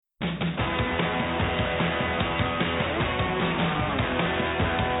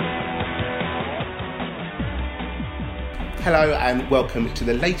Hello and welcome to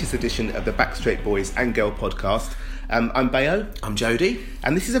the latest edition of the Backstreet Boys and Girl podcast. I'm Bayo. I'm Jody.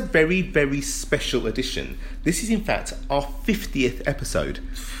 And this is a very, very special edition. This is in fact our 50th episode.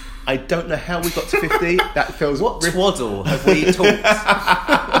 I don't know how we got to 50. That feels... What twaddle have we talked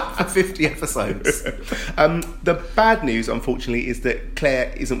for 50 episodes? The bad news, unfortunately, is that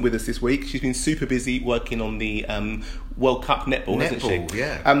Claire isn't with us this week. She's been super busy working on the World Cup netball, hasn't she?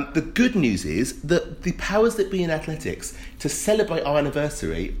 Yeah. The good news is that the powers that be in athletics, to celebrate our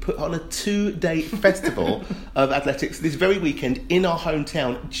anniversary, put on a 2-day festival of athletics this very weekend in our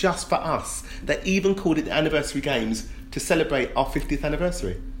hometown just for us. They even called it the Anniversary Games to celebrate our 50th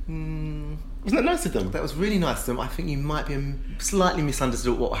anniversary. Wasn't that nice of them? That was really nice of them. I think you might be slightly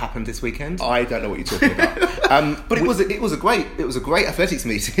misunderstood what happened this weekend. I don't know what you're talking about. But it was a great athletics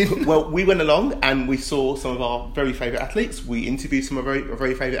meeting. Well, we went along and we saw some of our very favourite athletes. We interviewed some of our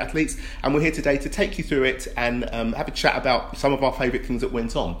very favourite athletes, and we're here today to take you through it and have a chat about some of our favourite things that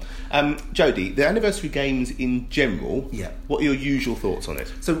went on. Jodie, the Anniversary Games in general, what are your usual thoughts on it?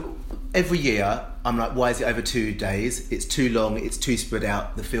 So every year I'm like, why is it over 2 days? It's too long, it's too spread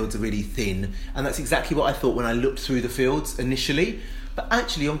out, the fields are really thin. And that's exactly what I thought when I looked through the fields initially. But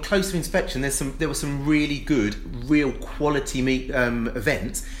actually, on closer inspection, there were some really good, real quality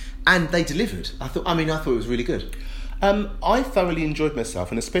events, and they delivered. I thought it was really good. I thoroughly enjoyed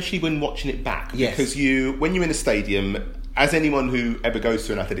myself, and especially when watching it back. Yes. Because when you're in a stadium, as anyone who ever goes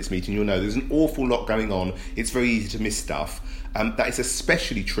to an athletics meeting, you'll know there's an awful lot going on. It's very easy to miss stuff. That is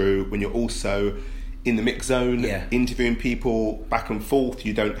especially true when you're also in the mix zone, interviewing people back and forth.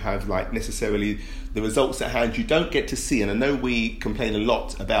 You don't have necessarily the results at hand. You don't get to see, and I know we complain a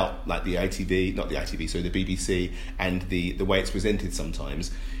lot about the BBC and the way it's presented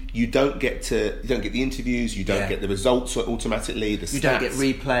sometimes. You don't get the interviews. You don't get the results automatically. The stats. You don't get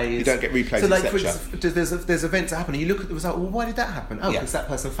replays. You don't get replays. So, for instance, there's events that happen, and you look at the result. Well, why did that happen? Oh, because that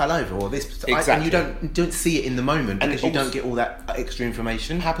person fell over, or this. Exactly. And you don't see it in the moment because you don't get all that extra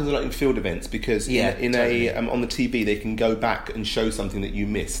information. It happens a lot in field events because on the TV they can go back and show something that you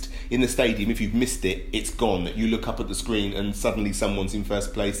missed. In the stadium, if you've missed it, it's gone. You look up at the screen and suddenly someone's in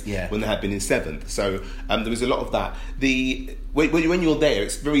first place when they had been in 7th. So there was a lot of that. When you're there,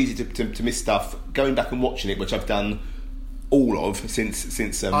 it's very easy to miss stuff. Going back and watching it, which I've done all of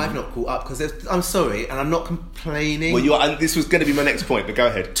since I've not caught up because I'm sorry, and I'm not complaining. Well, and this was going to be my next point, but go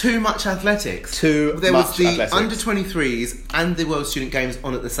ahead. Too much athletics. There was the under-23s and the World Student Games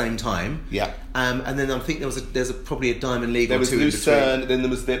on at the same time. Yeah. And then I think there's probably a Diamond League. There was Lucerne. Then there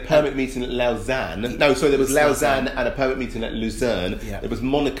was the permit meeting at Lausanne. No, sorry, there was Lausanne and a permit meeting at Lucerne. Yeah. There was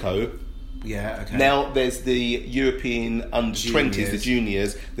Monaco. Yeah, okay. Now there's the European under-20s, the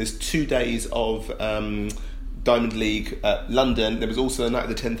juniors. There's 2 days of Diamond League at London. There was also the night of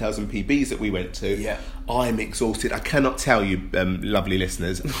the 10,000 PBs that we went to. Yeah. I'm exhausted. I cannot tell you, lovely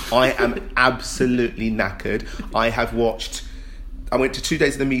listeners, I am absolutely knackered. I went to 2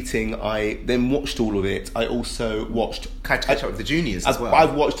 days of the meeting. I then watched all of it. I also watched... Catch up with the juniors as well.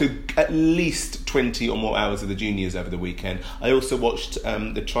 I've watched at least 20 or more hours of the juniors over the weekend. I also watched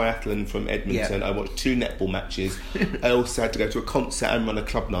the triathlon from Edmonton. Yeah. I watched 2 netball matches. I also had to go to a concert and run a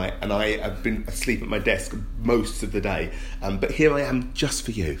club night, and I have been asleep at my desk most of the day. But here I am just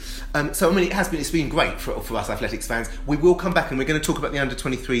for you. It's been great for us athletics fans. We will come back and we're going to talk about the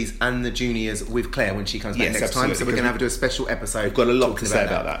under-23s and the juniors with Claire when she comes back next time. So we're going to do a special episode. We've got a lot to say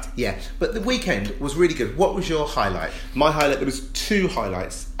about that. Yeah, but the weekend was really good. What was your highlight? My highlight, there was 2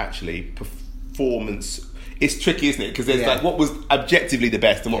 highlights actually. Performance. It's tricky, isn't it? Because there's what was objectively the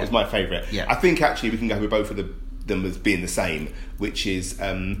best and what was my favourite. Yeah. I think actually we can go with both of them as being the same, which is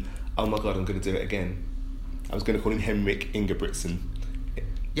oh my god, I'm going to do it again. I was going to call him Henrik Ingebrigtsen.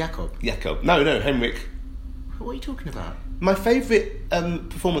 Jakob. No, Henrik. What are you talking about? My favourite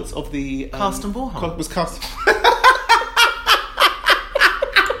performance of the Karsten Warholm was Karsten.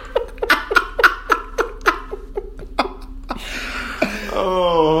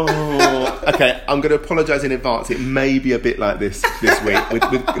 Okay, I'm going to apologise in advance. It may be a bit like this week,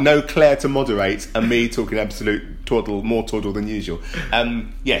 with no Claire to moderate and me talking absolute twaddle, more twaddle than usual.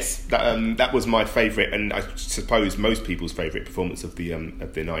 Yes, that was my favourite, and I suppose most people's favourite performance of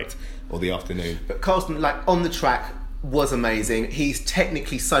the night or the afternoon. But Karsten, on the track, was amazing. He's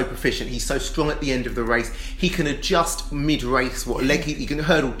technically so proficient. He's so strong at the end of the race. He can adjust mid-race what leg he can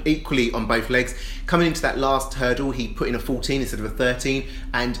hurdle equally on both legs. Coming into that last hurdle, he put in a 14 instead of a 13,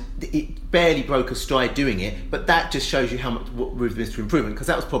 and it barely broke a stride doing it. But that just shows you how much room there is for improvement, because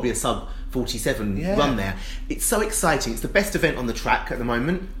that was probably a sub 47 run there. It's so exciting. It's the best event on the track at the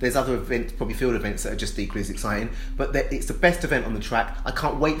moment. There's other events, probably field events, that are just equally as exciting, but it's the best event on the track. I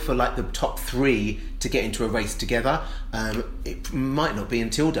can't wait for like the top 3 to get into a race together. It might not be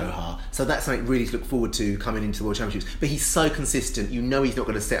until Doha, so that's something really to look forward to coming into the World Championships. But he's so consistent, you know he's not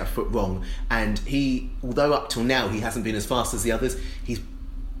going to set a foot wrong, and although up till now he hasn't been as fast as the others, he's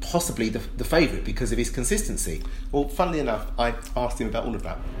possibly the favourite because of his consistency. Well, funnily enough, I asked him about all of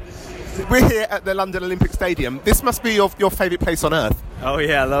that. We're here at the London Olympic Stadium. This must be your favourite place on earth. Oh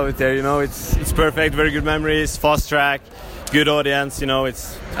yeah, I love it there. You know, it's perfect. Very good memories, fast track, good audience. You know,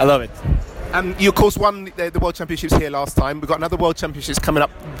 I love it. You of course won the World Championships here last time. We've got another World Championships coming up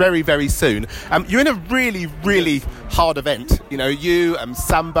very, very soon. You're in a really, really hard event. You know, you,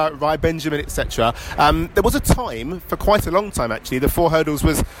 Samba, Rai Benjamin, etc. There was a time, for quite a long time actually, the 4 hurdles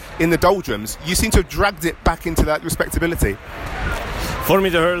was in the doldrums. You seem to have dragged it back into that respectability. For me,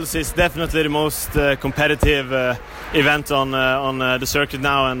 the hurdles is definitely the most competitive event on the circuit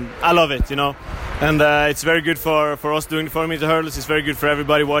now, and I love it, you know. And it's very good for us doing the 4 meter hurdles. It's very good for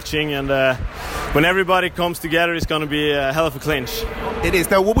everybody watching, and when everybody comes together, it's going to be a hell of a clinch. It is.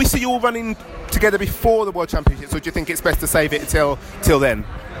 Now, will we see you all running together before the World Championships, or do you think it's best to save it till then?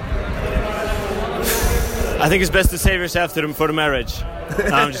 I think it's best to save yourself for the marriage.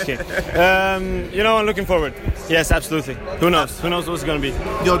 No, I'm just kidding. You know, I'm looking forward. Yes, absolutely. Who knows? Who knows what's going to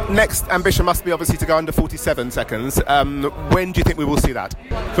be? Your next ambition must be obviously to go under 47 seconds. When do you think we will see that?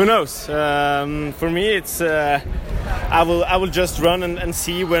 Who knows? For me, it's I will just run and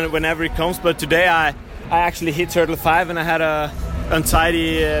see whenever it comes. But today I actually hit hurdle 5 and I had a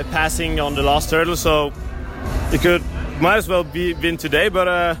untidy passing on the last hurdle, so it might as well been today.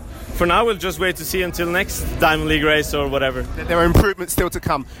 But for now, we'll just wait to see until next Diamond League race or whatever. There are improvements still to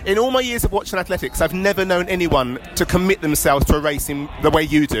come. In all my years of watching athletics, I've never known anyone to commit themselves to a race in the way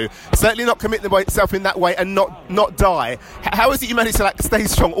you do. Certainly not commit themselves in that way and not die. How is it you manage to stay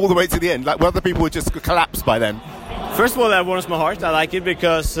strong all the way to the end? Like, where other people would just collapse by then? First of all, that warms my heart. I like it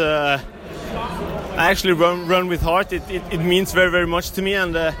because I actually run with heart. It means very, very much to me,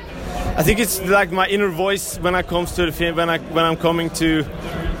 and I think it's like my inner voice when I comes to the film, when I'm coming to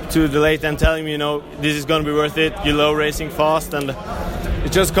the late and telling me, you know, this is going to be worth it. You're low racing fast, and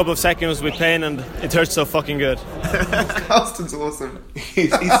it's just a couple of seconds with pain, and it hurts so fucking good. Carsten's awesome.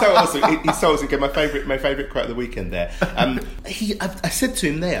 He's so awesome. He's so awesome. My favourite quote of the weekend there. I said to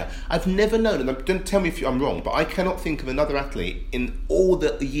him there, I've never known, and don't tell me if I'm wrong, but I cannot think of another athlete in all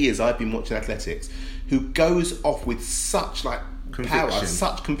the years I've been watching athletics who goes off with such power,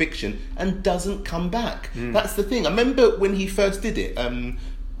 such conviction, and doesn't come back. That's the thing. I remember when he first did it.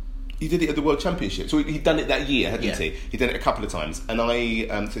 He did it at the World Championships. So he'd done it that year, hadn't he? He'd done it a couple of times. And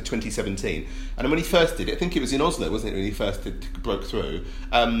so 2017. And when he first did it, I think it was in Oslo, wasn't it, when he first broke through.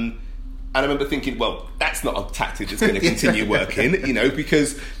 And I remember thinking, well, that's not a tactic that's going to continue working, you know,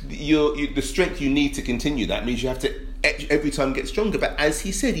 because the strength you need to continue that means you have to every time get stronger. But as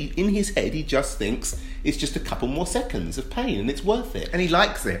he said, in his head, he just thinks it's just a couple more seconds of pain and it's worth it. And he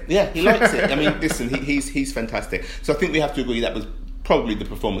likes it. Yeah, he likes it. I mean, listen, he's fantastic. So I think we have to agree that was probably the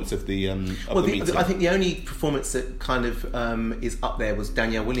performance of the meeting. I think the only performance that kind of is up there was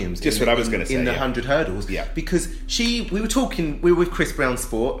Danielle Williams. Just what I was going to say. In the 100 hurdles. Yeah. Because we were with Chris Brown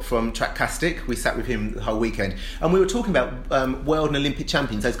Sport from Tracktastic. We sat with him the whole weekend. And we were talking about world and Olympic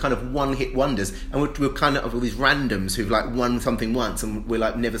champions, those kind of one-hit wonders. And we're kind of all these randoms who've won something once and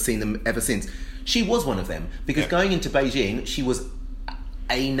we're never seen them ever since. She was one of them. Because going into Beijing, she was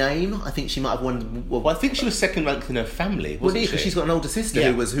a name. I think she might have won. Well, I think she was second ranked in her family. Wasn't she? Because she's got an older sister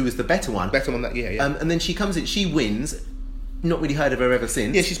who was the better one. Better one that year. Yeah. And then she comes in. She wins. Not really heard of her ever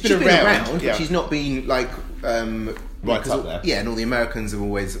since. Yeah, she's been around. But she's not been right up there. Yeah, and all the Americans have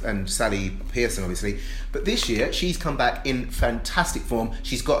always, and Sally Pearson obviously. But this year she's come back in fantastic form.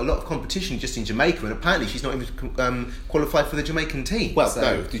 She's got a lot of competition just in Jamaica, and apparently she's not even qualified for the Jamaican team. Well,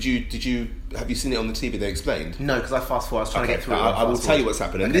 no. Did you have you seen it on the TV? They explained. No, because I fast forward. I was trying to get through it. I will tell you what's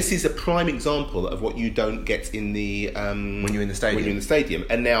happened, and this is a prime example of what you don't get in the when you're in the stadium. When you're in the stadium.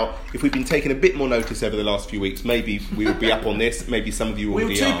 And now, if we've been taking a bit more notice over the last few weeks, maybe we would be up on this. Maybe some of you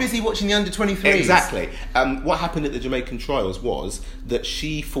already are. We were too busy watching the under-23s. Exactly. What happened at the Jamaican trials was that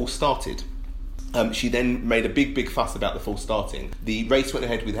she false started. She then made a big fuss about the false starting. The race went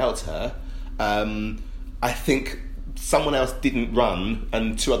ahead without her. I think someone else didn't run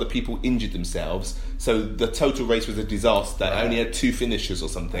and 2 other people injured themselves. So the total race was a disaster. It only had 2 finishers or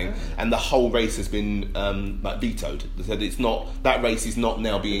something, and the whole race has been vetoed. So it's not, that race is not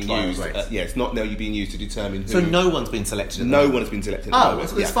now being used. It's not now being used to determine who. So no one's been selected. No one has been selected.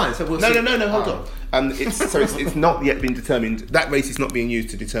 It's fine. So we'll see. No. Hold on. It's not yet been determined. That race is not being used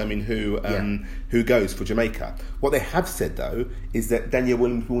to determine who goes for Jamaica. What they have said though is that Danielle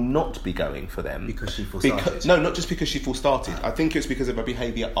Williams will not be going for them because she full started. No, not just because she full started. I think it's because of her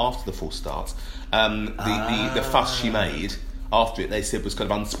behaviour after the full start. The fuss she made after it, they said, was kind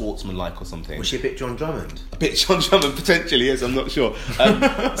of unsportsmanlike or something. Was she a bit John Drummond? A bit John Drummond, potentially, yes, I'm not sure.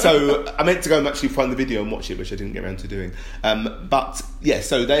 So I meant to go and actually find the video and watch it, which I didn't get around to doing. But yeah,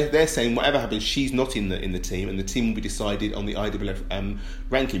 so they're saying whatever happens, she's not in the team, and the team will be decided on the IWF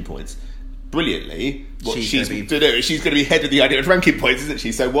ranking points. Brilliantly, what she's going to be head of the IWF ranking points, isn't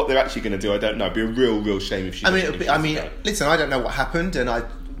she? So what they're actually going to do, I don't know. It'd be a real shame if she. Listen, I don't know what happened, and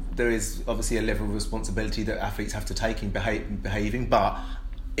there is obviously a level of responsibility that athletes have to take in behaving, but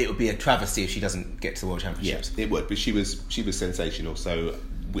it would be a travesty if she doesn't get to the World Championships. Yeah, it would. But she was sensational. So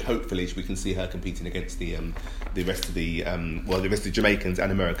hopefully we can see her competing against the rest of the rest of Jamaicans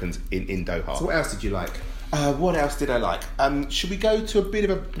and Americans in Doha. So what else did you like? What else did I like? Should we go to a bit of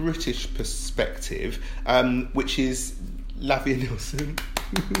a British perspective, which is Lavia Nielsen?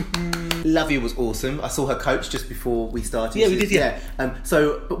 Lavia was awesome. I saw her coach just before we started. Yeah, we did, yeah.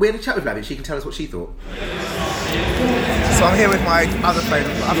 But we had a chat with Lavia. She can tell us what she thought. So I'm here with my other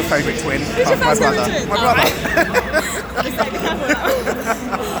favourite twin. Who's your first favourite twin? My brother.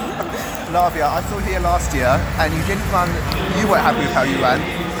 Lavia, I saw you here last year, and you didn't run. You weren't happy with how you ran,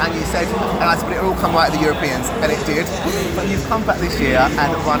 and you said, and I said, but it'll all come right at the Europeans, and it did. But you've come back this year and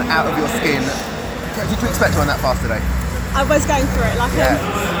run out of your skin. Did you expect to run that fast today? I was going for it.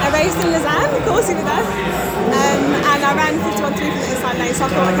 I raced in Lausanne, of course you were there, and I ran 51.3 from the inside lane, so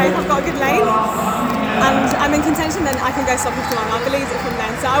I thought, okay, if I've got a good lane and I'm in contention, then I can go stop 51. I believed it from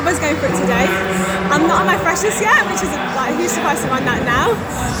then, so I was going for it today. I'm not on my freshness yet, which is a huge surprise to run that now.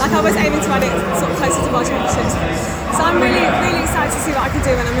 I was aiming to run it sort of closer to World Championships. So I'm really, really excited to see what I can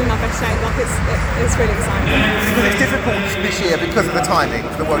do when I'm in my best shape. It's really exciting. Because it's difficult this year because of the timing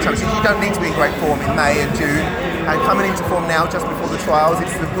for the World Championships. You don't need to be in great form in May and June, and coming into form now just before the trials,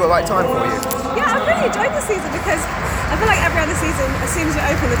 it's the right time for you. Yeah, I've really enjoyed the season because I feel like every other season, as soon as you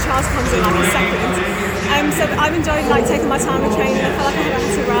open, the trials comes in a second. So I've enjoyed taking my time with training. I feel like I haven't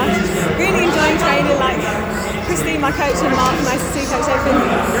had to rush. Really enjoying training. Christine, my coach, and Mark, my assistant coach, they've been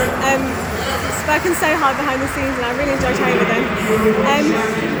working so hard behind the scenes, and I really enjoy training with them.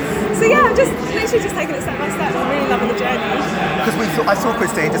 So yeah, I'm just literally just taking it step by step. I'm really loving the journey. Because I saw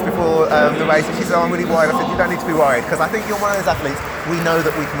Christine just before the race, and she said, "Oh, I'm really worried." I said, "You don't need to be worried, because I think you're one of those athletes we know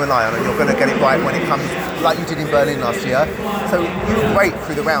that we can rely on, and you're going to get it right when it comes, like you did in Berlin last year." So you were great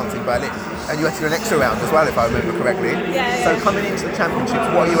through the rounds in Berlin, and you had to do an extra round as well, if I remember correctly. Yeah. So coming into the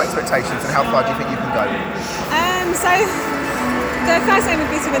championships, what are your expectations, and how far do you think you can go? So the first aim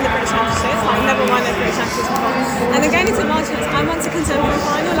would be to win the British Championships. I've never won a British Championships before. And then going into World Championships, I want to contend for a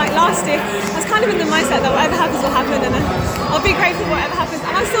final. Last year, I was kind of in the mindset that whatever happens will happen, and I'll be grateful for whatever happens.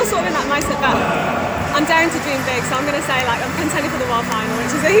 And I'm still sort of in that mindset that I'm daring to dream big. So I'm going to say I'm contending for the World Final,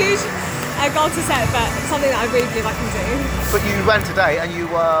 which is a huge goal to set, but something that I really believe I can do. But you ran today, and you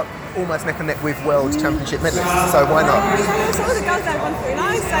were almost neck and neck with World Championship medalists, so why not? Some of the girls there run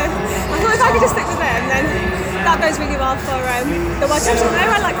 49, so I thought if I could just stick with them, then that goes really well for the World Championship. They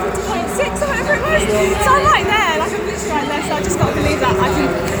ran 50.6 or whatever it was, so I'm right there, I'm literally right there, so I just got to believe that I can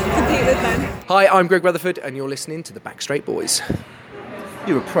compete with them. Hi, I'm Greg Rutherford, and you're listening to the Back Straight Boys.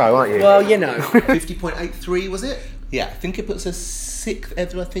 You're a pro, aren't you? Well, you know. 50.83 was it? Yeah, I think it puts us 6th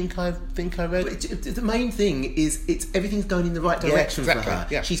ever. I think I read. The main thing is everything's going in the right direction for her.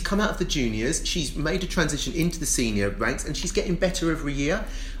 Yeah. She's come out of the juniors, she's made a transition into the senior ranks, and she's getting better every year.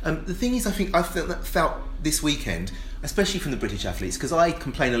 The thing is, I think I felt this weekend, especially from the British athletes, because I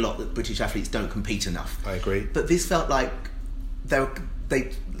complain a lot that British athletes don't compete enough. I agree. But this felt like a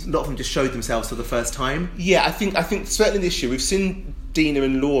lot of them just showed themselves for the first time. Yeah, I think certainly this year we've seen Dina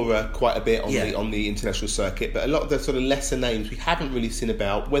and Laura quite a bit on the international circuit, but a lot of the sort of lesser names we haven't really seen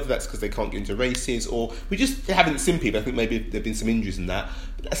about, whether that's because they can't get into races or we just haven't seen people. I think maybe there have been some injuries in that,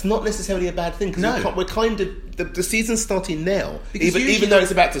 but that's not necessarily a bad thing, because we're kind of the season's starting now, even though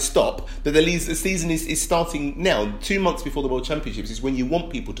it's about to stop, but the season is starting now. 2 months before the World Championships is when you want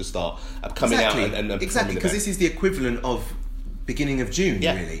people to start coming out and exactly, because this is the equivalent of beginning of June,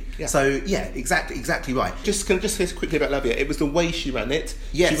 Yeah, really. yeah. So, yeah, exactly right. Can I just say quickly about Lavia? It was the way she ran it.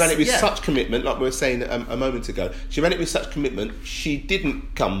 Yes, she ran it with yeah. such commitment, like we were saying a moment ago. She ran it with such commitment. She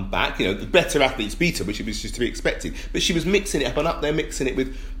didn't come back. You know, the better athletes beat her, which was just to be expected. But she was mixing it up and up there, mixing it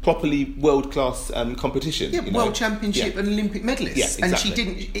with properly world-class competition. Yeah, you know? world championship and Olympic medalist. Yeah, exactly. And she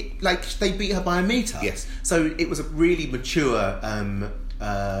didn't, they beat her by a metre. Yes. So it was a really mature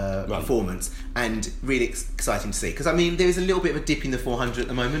performance and really exciting to see. Because, I mean, there is a little bit of a dip in the 400 at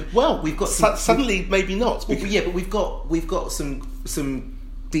the moment. Well, we've got suddenly maybe not. Well, yeah, but we've got some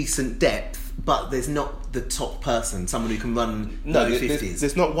decent depth, but there's not the top person, someone who can run low 50s.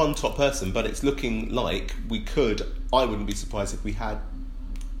 There's not one top person, but it's looking like we could. I wouldn't be surprised if we had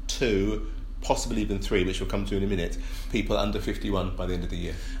 2, possibly even 3, which we'll come to in a minute, people under 51 by the end of the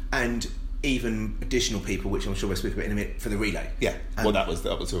year. And even additional people, which I'm sure we'll speak about in a minute, for the relay. Yeah, well, that was who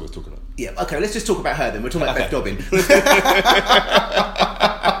I was talking about. Yeah, okay, let's just talk about her then. We're talking about Beth Dobbin.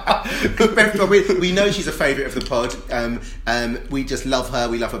 Beth Dobbin, we know she's a favourite of the pod. We just love her,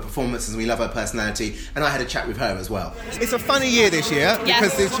 we love her performances, and we love her personality. And I had a chat with her as well. It's a funny year this year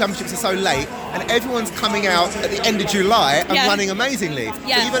because the championships are so late and everyone's coming out at the end of July and running amazingly.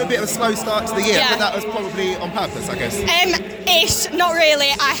 Yeah. So you've had a bit of a slow start to the year, but that was probably on purpose, I guess. Ish, not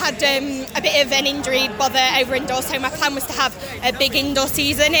really. I had a bit of an injury bother over indoors, so my plan was to have a big indoor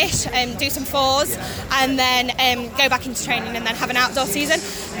season-ish, do some 4s, and then go back into training and then have an outdoor season.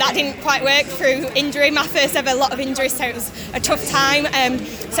 That didn't quite work through injury. My first ever lot of injuries, so it was a tough time.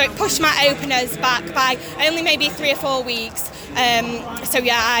 So it pushed my openers back by only maybe 3 or 4 weeks. So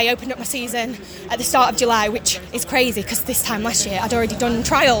yeah, I opened up my season at the start of July, which is crazy because this time last year I'd already done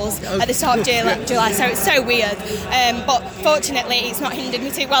trials at the start of July, so it's so weird. But fortunately, it's not hindered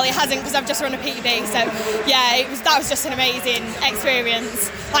me too well. It hasn't, because I've just run a PB. So yeah, that was just an amazing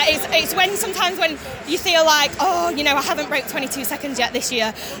experience. Like it's when sometimes when you feel like, oh, you know, I haven't broke 22 seconds yet this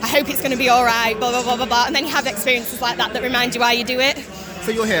year. I hope it's going to be all right. Blah blah blah blah blah. And then you have experiences like that remind you why you do it. So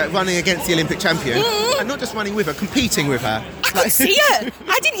you're here running against the Olympic champion, and not just running with her, competing with her. I could see her.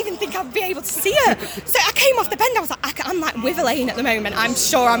 I didn't even think I'd be able to see her. So I came off the bend, I was like, I'm like with Elaine at the moment. I'm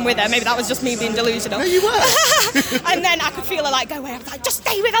sure I'm with her. Maybe that was just me being delusional. No, you were. And then I could feel her like go away. I was like, just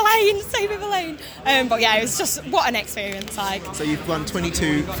stay with Elaine, stay with Elaine. But yeah, it was just, what an experience. Like. So you've run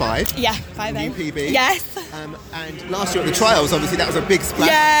 22.5. Yeah, 5 New PB. Yes. And last year at the trials, obviously that was a big splash.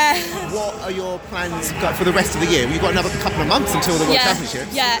 Yeah. What are your plans for the rest of the year? You've got another couple of months until the World Championships.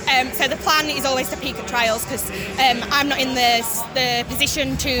 Yeah. So the plan is always to peak at trials, because I'm not in the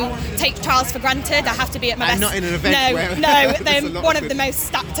position to take trials for granted. I have to be at my best. Not in an event they're one of the most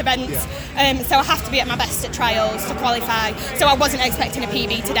stacked events. Yeah. So I have to be at my best at trials to qualify. So I wasn't expecting a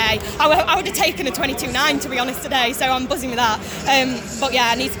PB today. I would have taken a 22.9 to be honest today. So I'm buzzing with that. But yeah,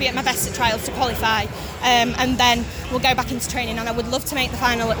 I need to be at my best at trials to qualify. And then we'll go back into training, and I would love to make the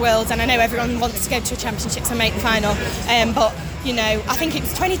final at Worlds, and I know everyone wants to go to championships and make the final, but you know, I think it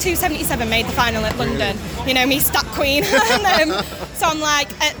was 22.77 made the final at London, you know, me stat queen. So I'm like,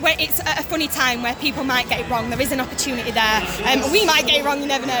 it's at a funny time where people might get it wrong. There is an opportunity there, we might get it wrong, you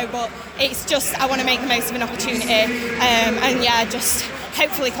never know, but it's just, I want to make the most of an opportunity, and yeah, just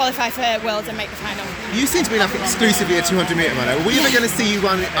hopefully qualify for Worlds and make the final. You seem to be like exclusively a 200 metre runner. Are we ever going to see you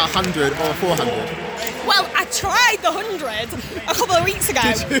run 100 or 400? Well, I tried the 100 a couple of weeks ago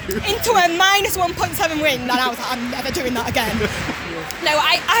into a minus 1.7 wind, and I was like, I'm never doing that again. No,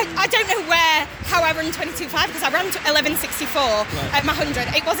 I don't know how I run 22.5, because I ran to 11.64 at my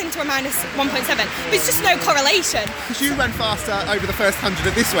 100. It was into a minus 1.7. There's just no correlation. Because you ran faster over the first 100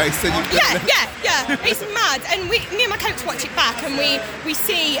 of this race. So yeah. It's mad. And me and my coach watch it back, and we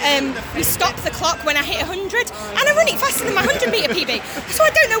see, we stop the clock when I hit 100, and I run it faster than my 100 metre PB. So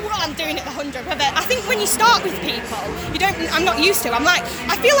I don't know what I'm doing at the 100. Whether I think when you start with people, I'm not used to.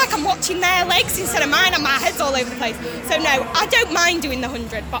 I feel like I'm watching their legs instead of mine, and my head's all over the place. So no, I don't mind doing the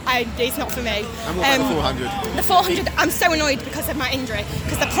 100, but it's not for me. And what about the 400? The 400, I'm so annoyed because of my injury,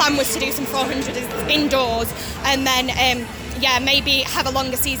 because the plan was to do some 400 indoors, and then maybe have a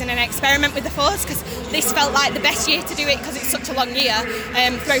longer season and experiment with the 4s, because this felt like the best year to do it because it's such a long year,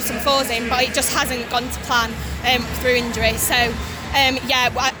 throw some 4s in, but it just hasn't gone to plan through injury. So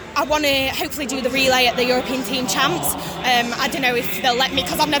I want to hopefully do the relay at the European Team Champs. I don't know if they'll let me,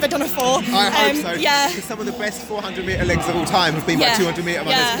 because I've never done a 4. I hope so. Yeah. Because some of the best 400 metre legs of all time have been by 200 metre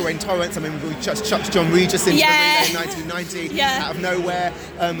runners. Yeah. Dwayne Torrance, I mean, we just chucked John Regis into the relay in 1990 out of nowhere.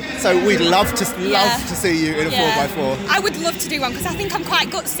 So we'd love to see you in a 4x4. I would love to do one, because I think I'm quite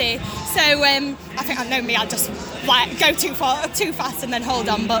gutsy. So I think I know me, I'll just like go too fast and then hold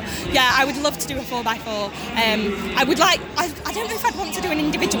on. But yeah, I would love to do a 4x4. I would like. I don't know if I'd want to do an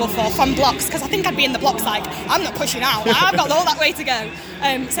individual 4 from blocks, because I think I'd be in the blocks like, I'm not pushing out. I've got all that way to go.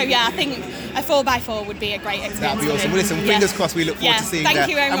 So yeah, I think a 4x4 would be a great experience. That'd be awesome. Well, listen, fingers crossed. We look forward to seeing that. Thank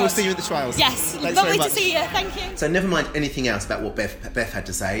you very much. And we'll see you at the trials. Yes, Thanks lovely very much. to see you. Thank you. So never mind anything else about what Beth had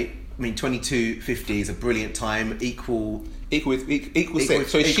to say. I mean, 22:50 is a brilliant time, equal six.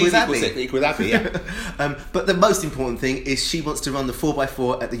 So she's equal with Abby, yeah. But the most important thing is she wants to run the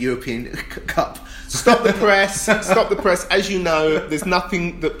 4x4 at the European Cup. Stop the press. Stop the press. As you know, there's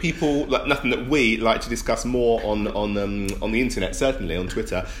nothing that we like to discuss more on the internet, certainly on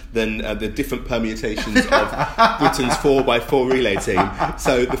Twitter, than the different permutations of Britain's 4x4 relay team.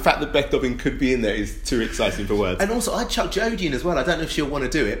 So the fact that Beth Dobbin could be in there is too exciting for words. And also, I'd chuck Jodie in as well. I don't know if she'll want to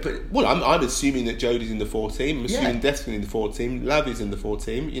do it, but well, I'm assuming that Jodie's in the 4 team. I'm assuming Destiny's in the 4 team. Lavi's in the 4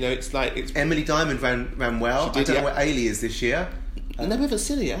 team. You know, it's Emily Diamond ran well. She did, I don't know what Ailey is this year. No, we haven't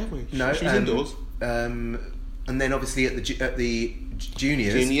seen her yet, have we? No, she was indoors. And then obviously at the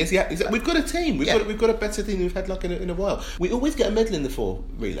juniors. Yeah, exactly. We've got a team. We've got a better team than we've had in a while. We always get a medal in the 4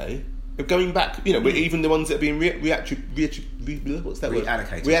 relay. Going back, you know, even the ones that are being reallocated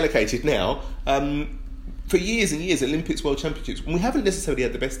now. For years and years, Olympics, World Championships, we haven't necessarily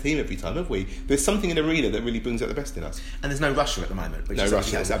had the best team every time, have we? There's something in arena that really brings out the best in us. And there's no Russia at the moment. No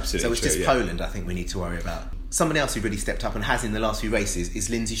Russia, that's absolutely so it's just Poland, I think, we need to worry about. Someone else who really stepped up and has in the last few races is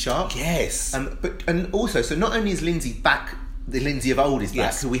Lindsay Sharp. Yes. And also, so not only is Lindsay back, the Lindsay of old is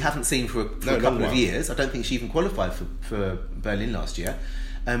back, who we haven't seen for a couple of years. I don't think she even qualified for Berlin last year.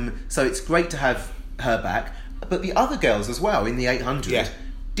 So it's great to have her back. But the other girls as well in the 800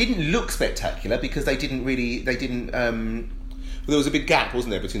 didn't look spectacular because they didn't. There was a big gap,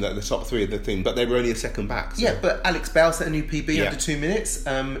 wasn't there, between the top 3 of the thing, but they were only a second back. So. Yeah, but Alex Bell set a new PB under 2 minutes.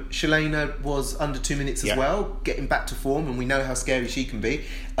 Shalana was under 2 minutes as well, getting back to form, and we know how scary she can be.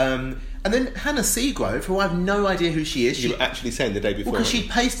 And then Hannah Seagrove, who I have no idea who she is. You were actually saying the day before. Because she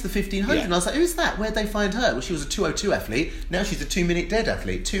paced the 1500, and I was like, who's that? Where'd they find her? Well, she was a 2:02 athlete. Now she's a 2-minute dead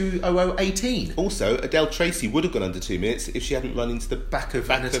athlete, 2:00:18. Also, Adele Tracy would have gone under 2 minutes if she hadn't run into the back of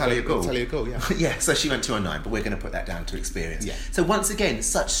Natalia Gall. Yeah, so she went 2:09, but we're going to put that down to experience. Yeah. So once again,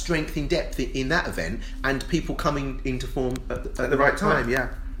 such strength in depth in that event, and people coming into form at the right time. Yeah.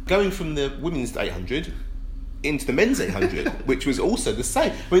 Going from the women's 800 into the men's 800, which was also the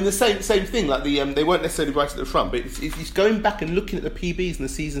same. I mean, the same thing. Like they weren't necessarily right at the front, but it's going back and looking at the PBs and the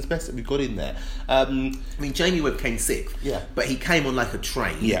season's best that we've got in there. I mean, Jamie Webb came 6th, but he came on like a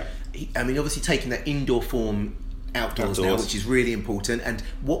train. Yeah, I mean, obviously taking that indoor form outdoors now, which is really important. And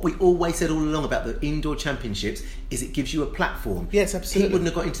what we always said all along about the indoor championships is it gives you a platform. Yes, absolutely. He wouldn't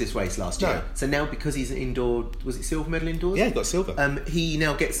have got into this race last year. So now, because he's an indoor, was it silver medal indoors? Yeah, he got silver. He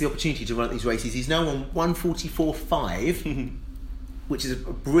now gets the opportunity to run at these races. He's now on 1:44.5. Which is a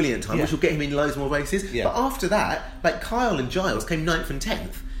brilliant time, which will get him in loads more races. But after that, like Kyle and Giles came 9th and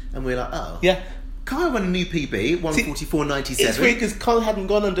 10th, and we're like, oh. Yeah. Kyle won a new PB, 1:44.97. It's weird because Kyle hadn't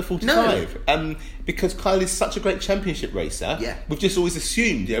gone under 45. Because Kyle is such a great championship racer. Yeah. We've just always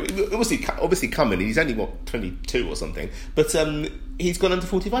assumed, obviously coming, he's only, 22 or something. But he's gone under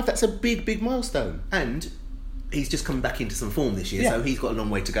 45. That's a big, big milestone. And he's just coming back into some form this year, so he's got a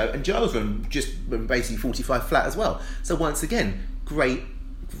long way to go. And Giles ran basically 45 flat as well. So once again, great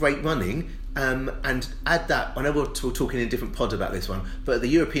running. And add that, I know we're talking in a different pod about this one, but the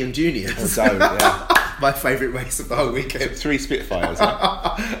European Juniors, my favourite race of the whole weekend. 3 Spitfires.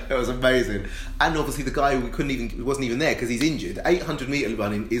 It was amazing. And obviously the guy who wasn't even there because he's injured. 800 metre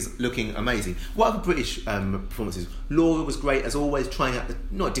running is looking amazing. What other British performances? Laura was great as always, trying out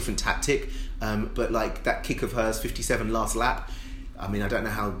not a different tactic, but like that kick of hers, 57 last lap. I mean, I don't know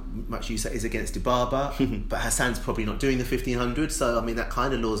how much use that is against Dibaba, but Hassan's probably not doing the 1500, so I mean that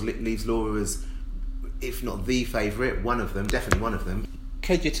kind of leaves Laura as, if not the favourite, definitely one of them.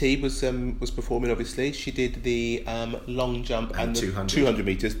 KJT was performing, obviously. She did the long jump and the 200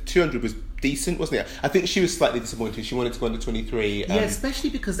 metres. 200 was decent, wasn't it? I think she was slightly disappointed. She wanted to go under 23. Yeah, especially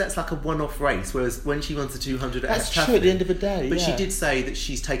because that's like a one-off race, whereas when she runs the 200... That's true at the end of the day, But she did say that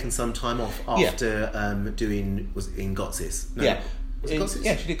she's taken some time off after was in Gotsis. No. Yeah. She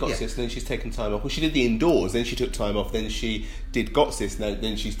did Gotsis, and then she's taken time off. Well, she did the indoors, then she took time off, then she did Gotsis,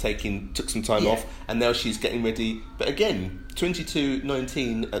 then she's took some time off, and now she's getting ready. But again,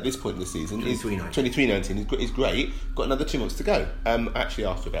 22.19 at this point in the season, 23.19 is great. Got another 2 months to go. I actually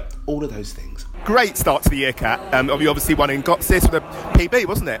asked her about all of those things. Great start to the year, Kat. You obviously won in Gotsis with a PB,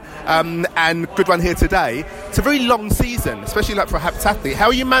 wasn't it? And good one here today. It's a very long season, especially like for a heptathlete. How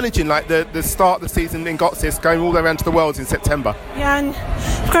are you managing like the start of the season in Gotsis, going all the way around to the Worlds in September? Yeah, and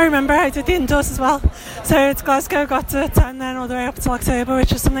I've got to remember I did the indoors as well. So it's Glasgow, got to 10, then all the way up to October,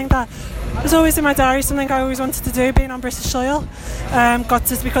 which is something that was always in my diary, something I always wanted to do, being on British soil.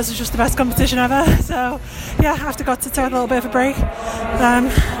 Gotsis because it's just the best competition ever. So yeah, after Gotsis, I had a little bit of a break, and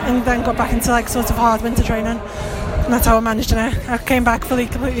then got back into like sort of hard winter training. And that's how I managed it. I came back fully,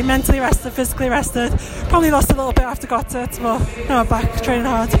 completely mentally rested, physically rested. Probably lost a little bit after Gotsis, but no, back training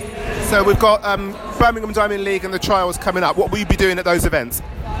hard. So we've got Birmingham Diamond League and the trials coming up. What will you be doing at those events?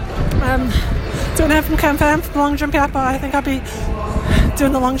 Don't know if I'm confirmed for the long jump yet, but I think I'll be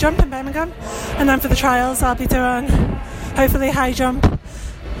doing the long jump in Birmingham, and then for the trials I'll be doing hopefully high jump,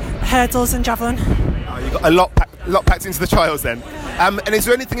 hurdles and javelin. You've got a lot packed into the trials then. And is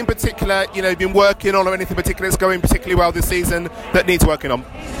there anything in particular you've been working on, or anything particular that's going particularly well this season that needs working on?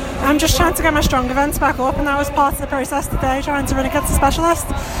 I'm just trying to get my strong events back up, and that was part of the process today, trying to run against a specialist.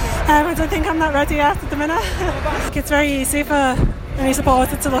 I don't think I'm not ready yet at the minute. It's very easy for any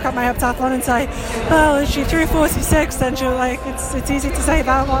supporter to look at my heptathlon and say, well, if she threw 46, then she'll it's easy to say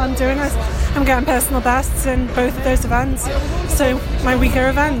that. What I'm doing is I'm getting personal bests in both of those events. So my weaker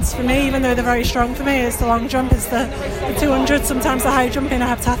events for me, even though they're very strong for me, is the long jump, is the 200, sometimes the high jump in a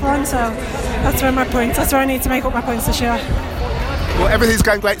heptathlon. So that's where I need to make up my points this year. Well, everything's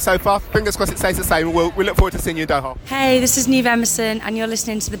going great so far. Fingers crossed it stays the same. We look forward to seeing you in Doha. Hey, this is Niamh Emerson, and you're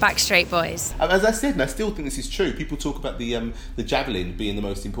listening to the Backstraight Boys. As I said, and I still think this is true, people talk about the javelin being the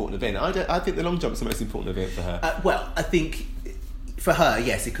most important event. I think the long jump's the most important event for her. Well, I think for her,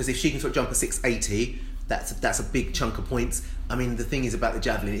 yes, because if she can sort of jump a 680, that's a big chunk of points. I mean, the thing is about the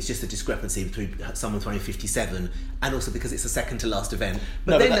javelin, it's just a discrepancy between someone throwing 57 and also because it's the second to last event.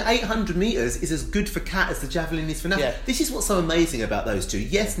 But the 800 metres is as good for Kat as the javelin is for Nafi. Yeah. This is what's so amazing about those two.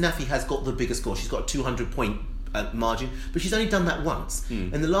 Yes, Nafi has got the bigger score. She's got a 200 point margin, but she's only done that once.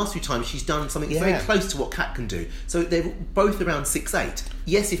 And the last few times she's done something very close to what Kat can do. So they're both around 6'8".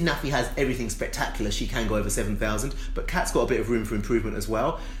 Yes, if Nafi has everything spectacular, she can go over 7,000, but Kat's got a bit of room for improvement as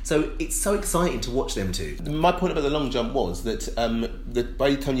well. So it's so exciting to watch them two. My point about the long jump was that by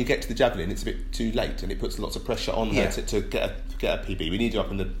the time you get to the javelin, it's a bit too late, and it puts lots of pressure on her to get a PB. We need her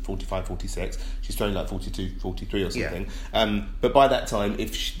up in the 45, 46. She's throwing like 42, 43 or something. Yeah. But by that time,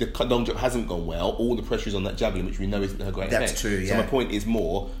 if the long jump hasn't gone well, all the pressure is on that javelin, which we know isn't her great event. That's true, yeah. So my point is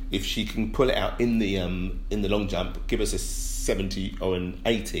more, if she can pull it out in the long jump, give us a 70 or an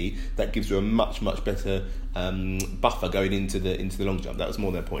 80, that gives her a much better buffer going into the long jump. That was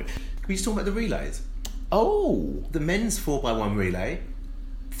more their point. Can we just talk about the relays? Oh, the men's 4x1 relay,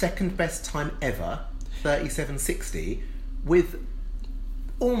 second best time ever, 37.60, with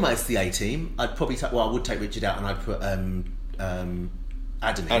almost the A team. I'd probably I would take Richard out, and I'd put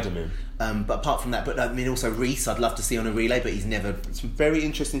Adam in. But apart from that, also Reese, I'd love to see on a relay, but he's never. Some very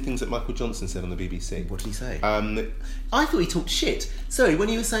interesting things that Michael Johnson said on the BBC. What did he say? I thought he talked shit. Sorry, when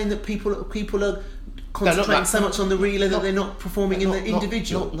you were saying that people are concentrating so much on the relay that they're not performing in the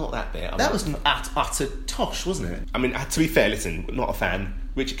individual. Not that bit. That was utter tosh, wasn't it? I mean, to be fair, listen, not a fan.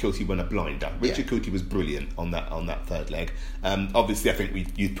 Richard Kilty won a blinder. Richard Kilty was brilliant on that third leg. Obviously, I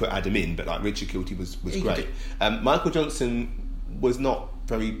think you'd put Adam in, but Richard Kilty was great. Michael Johnson was not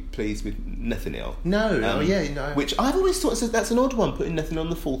very pleased with Nathaniel. Which I've always thought that's an odd one, putting Nathaniel on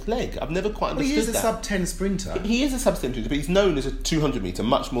the fourth leg. I've never quite understood that. He is a sub-10 sprinter. He is a sub-10 sprinter, but he's known as a 200 metre,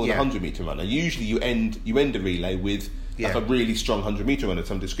 much more than a 100 metre runner. Usually you end a relay with like a really strong 100 metre runner of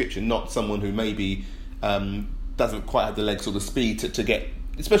some description, not someone who maybe doesn't quite have the legs or the speed to get,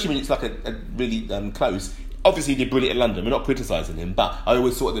 especially when it's like a really close. Obviously, he did brilliant at London. We're not criticising him, but I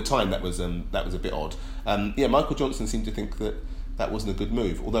always thought at the time that was a bit odd. Michael Johnson seemed to think that wasn't a good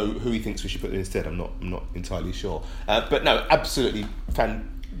move. Although who he thinks we should put in instead, I'm not entirely sure. But no, absolutely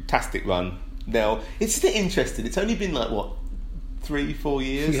fantastic run. Now it's still interesting. It's only been 3-4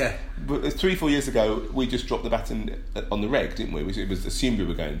 years. Yeah. But 3-4 years ago, we just dropped the baton on the reg, didn't we? It was assumed we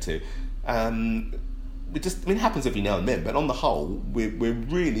were going to. It happens every now and then, but on the whole, we're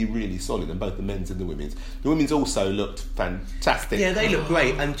really, really solid in both the men's and the women's. The women's also looked fantastic. Yeah, they look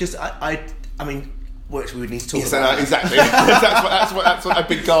great, and just I mean, which we would need to talk Yes, about. exactly. that's what that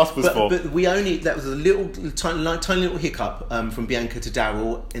big gasp was for. But that was a little tiny little hiccup from Bianca to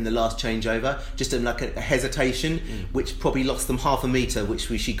Darryl in the last changeover, just like a hesitation, which probably lost them half a metre, which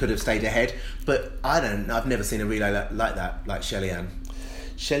she could have stayed ahead. But I've never seen a relay like that, like Shelly-Ann.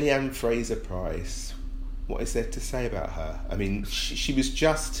 Shelly-Ann Fraser-Pryce, what is there to say about her? I mean, she was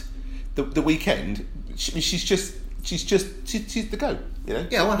just the weekend. She's the GOAT, you know.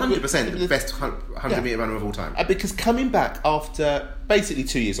 Yeah, 100% the best 100 metre runner of all time. Because coming back after basically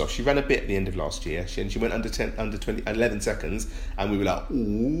 2 years off, she ran a bit at the end of last year. She went under 11 seconds, and we were like,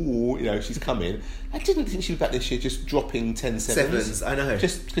 ooh, you know, she's coming. I didn't think she was back this year, just dropping 10 sevens. I know.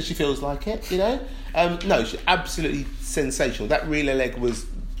 Just because she feels like it, you know. No, she's absolutely sensational. That relay leg was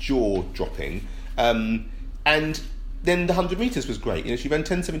jaw dropping, and then the 100 metres was great. You know, she ran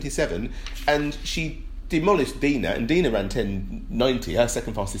 10:77, and she demolished Dina, and Dina ran 10:90, her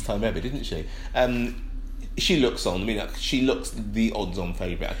second fastest time ever, didn't she? She looks on. I mean, she looks the odds-on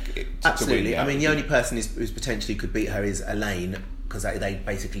favourite. Absolutely. I mean, the only person who's potentially could beat her is Elaine, because they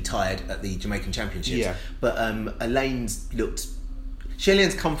basically tied at the Jamaican Championships. Yeah. But Elaine's looked.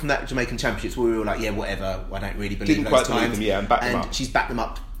 Shelly-Ann's come from that Jamaican Championships where we were like, yeah, whatever. I don't really believe Didn't those quite believe times. them, yeah, and backed them up. She's backed them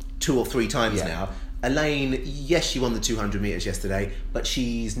up 2 or 3 times now. Elaine, yes, she won the 200 metres yesterday, but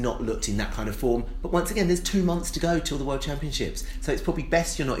she's not looked in that kind of form. But once again, there's 2 months to go till the World Championships, so it's probably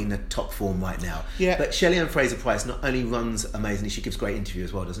best you're not in the top form right now. Yeah. But Shelly-Ann Fraser-Pryce not only runs amazingly, she gives great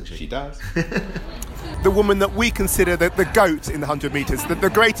interviews as well, doesn't she? She does. The woman that we consider the GOAT in the 100 metres, the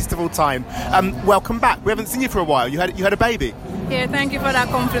greatest of all time. Welcome back. We haven't seen you for a while. You had a baby. Yeah, thank you for that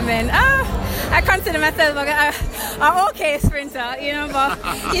compliment. I consider myself an okay sprinter, you know, but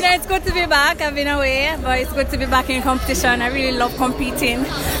you know, it's good to be back. I've been away, but it's good to be back in competition. I really love competing,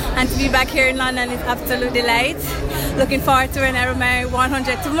 and to be back here in London is absolute delight. Looking forward to when I run my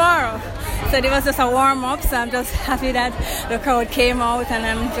 100 tomorrow. So it was just a warm-up, so I'm just happy that the crowd came out, and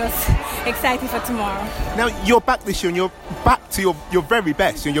I'm just excited for tomorrow. Now, you're back this year, and you're back to your very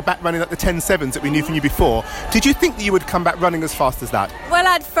best. You're back running at the 10.7s that we knew from you before. Did you think that you would come back running as fast as that? Well,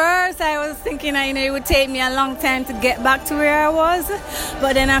 at first I was thinking it would take me a long time to get back to where I was.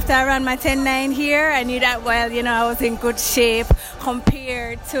 But then after I ran my 10.9 here, I knew that, well, you know, I was in good shape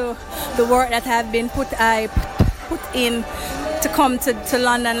compared to the work that I've been put in to come to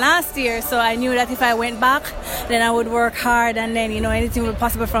London last year. So I knew that if I went back, then I would work hard, and then, you know, anything would be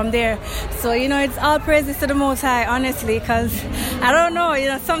possible from there. So, you know, it's all praises to the Most High, honestly, because I don't know, you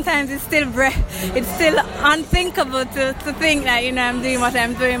know, sometimes it's still unthinkable to think that, you know, I'm doing what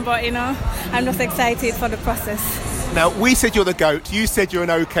I'm doing, but, you know, I'm just excited for the process. Now, we said you're the GOAT. You said you're an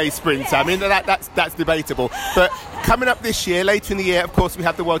okay sprinter. I mean, that's debatable. But coming up this year, later in the year, of course, we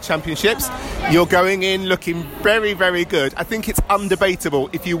have the World Championships. You're going in looking very, very good. I think it's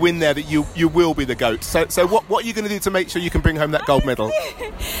undebatable if you win there that you will be the GOAT. So what are you going to do to make sure you can bring home that gold medal?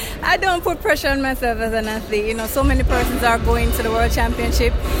 I don't put pressure on myself as an athlete. You know, so many persons are going to the World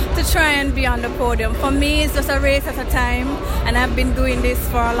Championship to try and be on the podium. For me, it's just a race at a time, and I've been doing this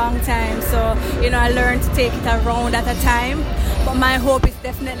for a long time. So, you know, I learned to take it around at a time. But my hope is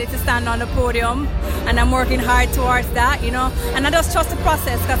definitely to stand on the podium, and I'm working hard towards that, you know. And I just trust the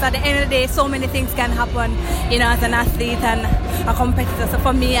process, because at the end of the day, so many things can happen, you know, as an athlete and a competitor. So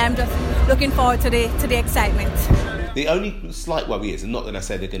for me, I'm just looking forward to the excitement. The only slight worry is, and not that I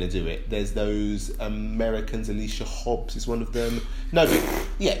say they're going to do it, there's those Americans. Alicia Hobbs is one of them. No,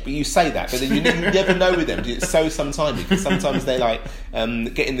 but you say that, but then you never know with them. It's so sometimes, because sometimes they like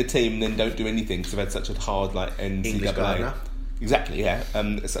get in the team and then don't do anything because they've had such a hard NCAA. Exactly, yeah.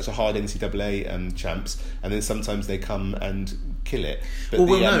 Such a hard NCAA champs, and then sometimes they come and kill it. But well,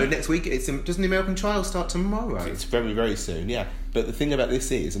 we'll know next week. Doesn't the American trial start tomorrow? It's very, very soon, yeah. But the thing about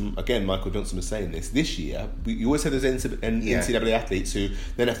this is, and again, Michael Johnson was saying this year, you always have those NCAA athletes who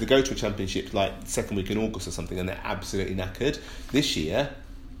then have to go to a championship like second week in August or something, and they're absolutely knackered. This year,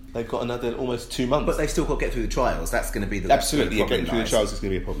 they've got another almost 2 months. But they've still got to get through the trials. That's going to be the absolutely, problem. Getting through the trials is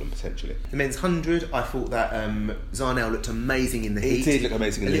going to be a problem, potentially. The men's 100, I thought that Zarnell looked amazing in the heat. He did look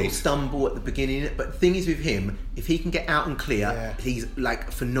amazing in the heat. A little stumble at the beginning. But the thing is with him, if he can get out and clear, he's like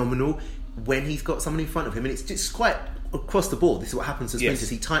phenomenal when he's got someone in front of him. And it's just quite across the board. This is what happens to sprinters.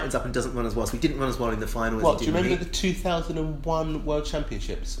 He tightens up and doesn't run as well. So he didn't run as well in the final as he did. Do you remember the 2001 World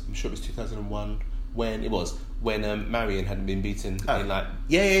Championships? I'm sure it was 2001 when Marion hadn't been beaten in like 4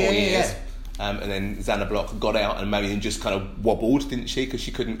 years. And then Zana Block got out, and Marion just kind of wobbled, didn't she? Because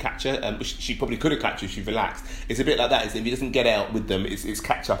she couldn't catch her. She probably could have catched her if she relaxed. It's a bit like that. If he doesn't get out with them, it's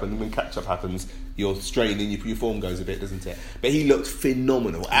catch up, and when catch up happens, you're straining, your form goes a bit, doesn't it? But he looked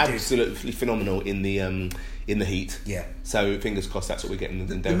phenomenal, absolutely phenomenal in the in the heat. Yeah. So fingers crossed that's what we're getting in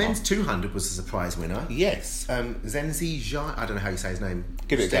The Doha. men's 200 was a surprise winner. Yes. Zenzi Zhai, I don't know how you say his name.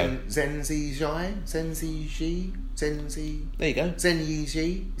 Give it a go. Zenzi Zhai? Zenzi Ji? Zenzi... There you go. Zen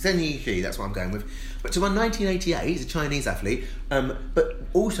Yi, that's what I'm going with. But to run 1988, he's a Chinese athlete. But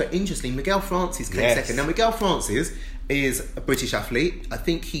also, interestingly, Miguel Francis came second. Now, Miguel Francis is a British athlete. I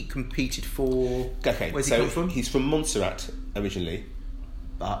think he competed for... Okay, where's he come from? He's from Montserrat originally,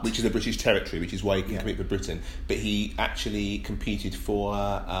 which is a British territory, which is why he can compete for Britain. But he actually competed for,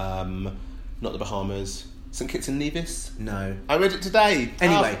 not the Bahamas, St Kitts and Nevis? No. I read it today.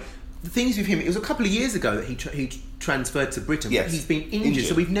 Anyway, the thing is with him, it was a couple of years ago that he transferred to Britain, but he's been injured,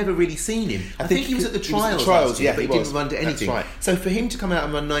 so we've never really seen him. I think he was at the trials last year, but he didn't run to anything. That's right. So for him to come out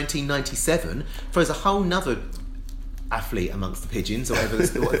and run 1997 throws a whole nother athlete amongst the pigeons, or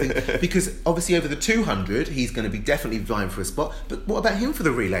whatever. Because obviously over the 200, he's going to be definitely vying for a spot. But what about him for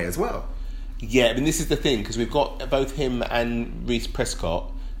the relay as well? Yeah, I mean, this is the thing, because we've got both him and Reece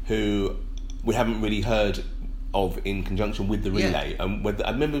Prescott, who we haven't really heard of in conjunction with the relay.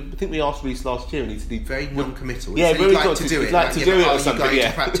 I think we asked Reece last year, and he said he'd very non-committal. Yeah, he'd like to do it. He'd like to do it or something.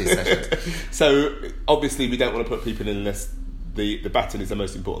 To practice sessions. So obviously, we don't want to put people in unless the baton is the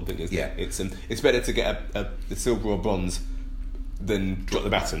most important thing, isn't it? It's better to get a silver or bronze than drop the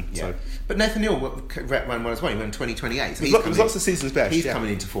baton. Yeah. So. But Nathaniel ran one as well. He ran 2028. So there's lots of seasons best. He's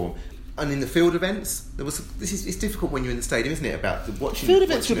coming into form. And in the field events, it's difficult when you're in the stadium, isn't it? About watching field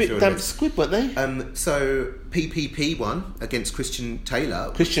events were a bit damp squib, weren't they? So PPP won against Christian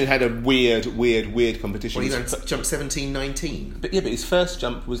Taylor. Christian had a weird competition. Well, he jumped 17:19. But his first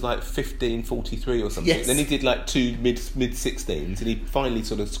jump was like 15:43 or something. Yes. Then he did like two mid 16s, and he finally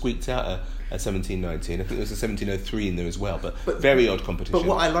sort of squeaked out a 17:19. I think there was a 17:03 in there as well, but very odd competition. But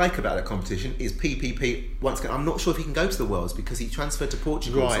what I like about that competition is PPP. Once again, I'm not sure if he can go to the Worlds because he transferred to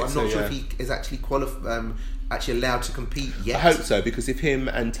Portugal. Right, so I'm not sure if he is actually actually allowed to compete yet. I hope so, because if him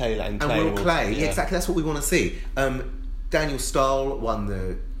and Taylor and Clay... Will Clay, exactly, that's what we want to see. Daniel Stahl won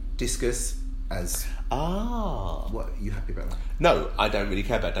the discus as... What, are you happy about that? No, I don't really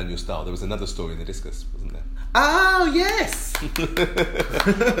care about Daniel Stahl. There was another story in the discus, wasn't there? Oh, yes!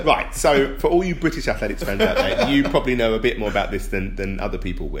 Right, so for all you British athletics fans out there, you probably know a bit more about this than other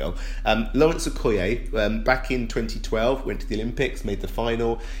people will. Lawrence Okoye, back in 2012, went to the Olympics, made the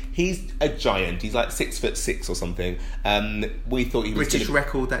final. He's a giant. He's like 6'6" or something. We thought he was British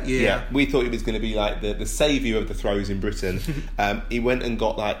record that year. Yeah, we thought he was going to be like the saviour of the throws in Britain. He went and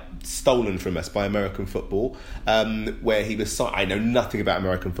got like stolen from us by American football, where he was. I know nothing about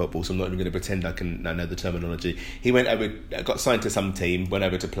American football, so I'm not even going to pretend I know the terminology. He went over, got signed to some team, went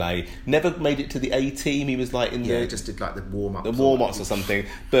over to play. Never made it to the A team. He was like in just did like the warm-ups. The warm-ups or something.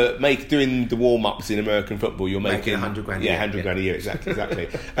 But doing the warm-ups in American football, you're making $100 grand a year. Yeah, $100 a year, exactly.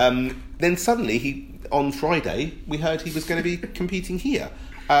 Then suddenly, on Friday, we heard he was going to be competing here,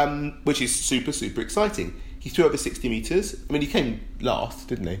 which is super, super exciting. He threw over 60 metres. I mean, he came last,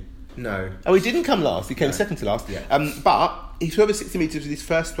 didn't he? No. Oh, he didn't come last. He came second to last. Yeah. But he threw over 60 metres with his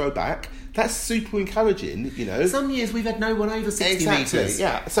first throw back. That's super encouraging, you know. Some years we've had no one over 60 metres.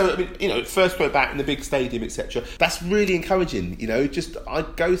 Yeah. So, I mean, you know, first throw back in the big stadium, etc. That's really encouraging, you know. Just,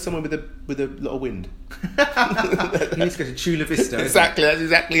 I'd go somewhere with a lot of wind. You need to go to Chula Vista. Exactly, that's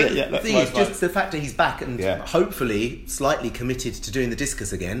exactly it. Yeah, the thing is, just the fact that he's back and hopefully slightly committed to doing the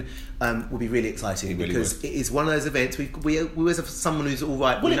discus again will be really exciting, because it is one of those events we as someone who's all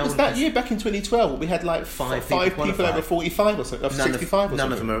right. Well, it was that year back in 2012. We had like five people over 45 or something, 65 or something.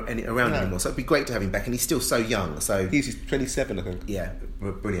 None of them are around anymore, so it'd be great to have him back, and he's still so young. So he's 27, I think. Yeah,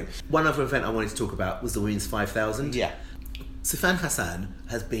 brilliant. One other event I wanted to talk about was the women's 5,000. Yeah, Sifan Hassan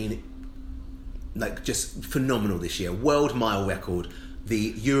has been like just phenomenal this year. World mile record,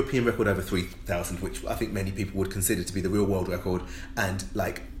 the European record over 3,000, which I think many people would consider to be the real world record, and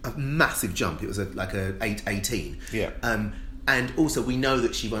like a massive jump. It was like a 8:18. Yeah. And also we know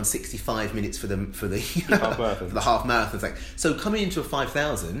that she won 65 minutes for the half marathon thing. So coming into a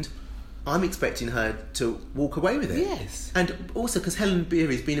 5,000, I'm expecting her to walk away with it. Yes. And also because Helen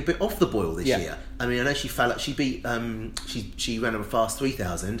Beery's been a bit off the boil this year. I mean, I know she fell. She beat. She ran a fast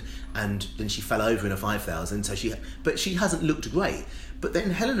 3,000, and then she fell over in a 5,000. But she hasn't looked great. But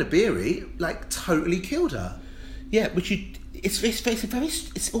then Helena Beery like totally killed her. Yeah,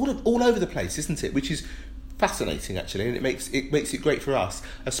 it's all over the place, isn't it? Which is fascinating, actually, and it makes it great for us,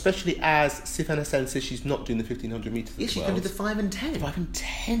 especially as Sifan Hassan says she's not doing the 1,500 metres. Yeah, she's going to do the 5 and 10. 5 and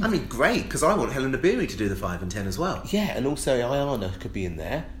 10. I mean, great, because I want Helena Beery to do the 5 and 10 as well. Yeah, and also Ayana could be in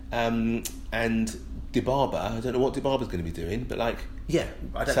there, and Dibaba. I don't know what Dibaba's going to be doing, but like... Yeah,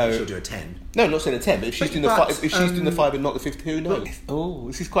 I don't think she'll do a 10. No, I'm not saying a 10, but if she's doing the 5 and not the 50, who knows? Oh,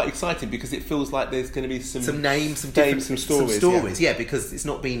 this is quite exciting because it feels like there's going to be some names, some stories. Yeah, because it's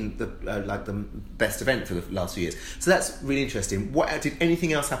not been the best event for the last few years. So that's really interesting. Did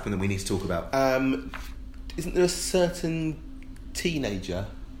anything else happen that we need to talk about? Isn't there a certain teenager?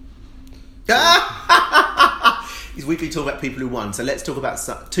 Is weekly talk about people who won. So let's talk about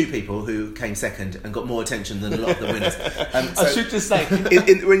two people who came second and got more attention than a lot of the winners. I should just say,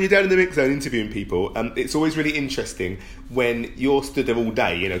 when you're down in the mix zone interviewing people, it's always really interesting when you're stood there all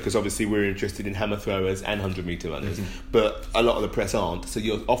day, because obviously we're interested in hammer throwers and 100-metre runners, but a lot of the press aren't. So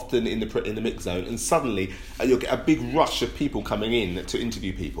you're often in the mix zone, and suddenly you'll get a big rush of people coming in to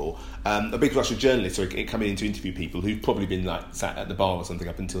interview people, a big rush of journalists coming in to interview people who've probably been like sat at the bar or something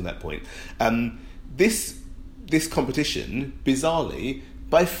up until that point. This competition, bizarrely,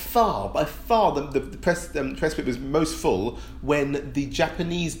 by far, the press pit was most full when the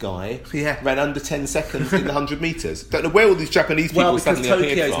Japanese guy ran under 10 seconds in the 100 metres. Don't know where all these Japanese people suddenly appeared from. Well,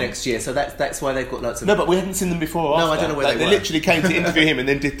 because Tokyo's next year, so that's why they've got lots of... No, but we hadn't seen them before. No, I don't know where they were. They literally came to interview him and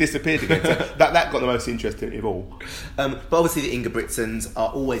then disappeared again. So that got the most interesting of all. But obviously the Ingebrigtsens are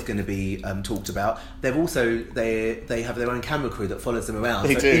always going to be talked about. They've also they have their own camera crew that follows them around.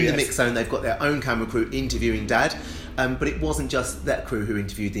 The mix zone, they've got their own camera crew interviewing Dad. But it wasn't just that crew who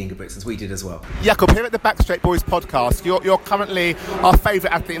interviewed the Ingebrigtsens, we did as well. Jakob, here at the Backstraight Boys podcast, you're currently our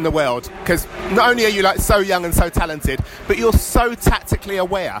favourite athlete in the world, because not only are you like so young and so talented, but you're so tactically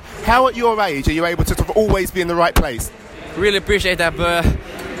aware. How at your age are you able to sort of always be in the right place? Really appreciate that, but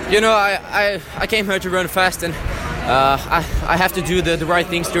I came here to run fast, and I have to do the right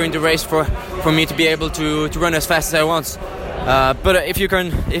things during the race for me to be able to run as fast as I want. But if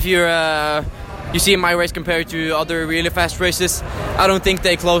you see my race compared to other really fast races, I don't think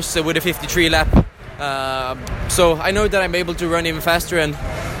they close with a 53 lap. So I know that I'm able to run even faster, and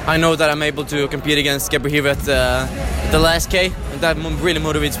I know that I'm able to compete against Gebre at the last K. And that really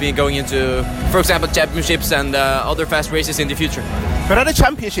motivates me going into, for example, championships and other fast races in the future. But at a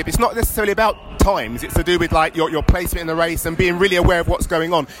championship, it's not necessarily about times. It's to do with like your placement in the race and being really aware of what's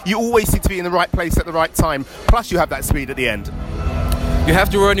going on. You always need to be in the right place at the right time. Plus, you have that speed at the end. You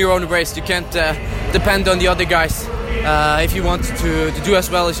have to run your own race. You can't depend on the other guys if you want to do as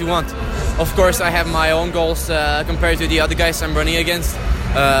well as you want. Of course, I have my own goals compared to the other guys I'm running against.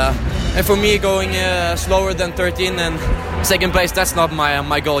 And for me, going slower than 13 and second place, that's not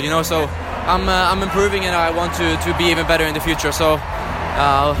my goal, So I'm improving, and I want to be even better in the future. So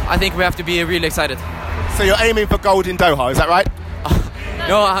I think we have to be really excited. So you're aiming for gold in Doha, is that right?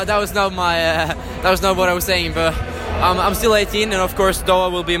 No, that was not what I was saying, but. I'm still 18, and of course Doha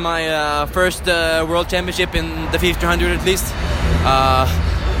will be my first World Championship in the 1500 at least.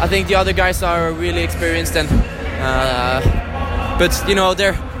 I think the other guys are really experienced, and but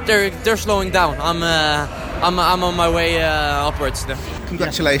they're slowing down. I'm on my way upwards.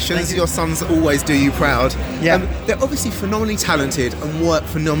 Congratulations, your sons always do you proud. Yeah. They're obviously phenomenally talented and work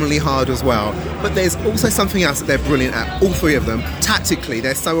phenomenally hard as well, but there's also something else that they're brilliant at, all three of them. Tactically,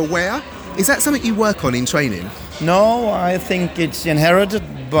 they're so aware. Is that something you work on in training? No, I think it's inherited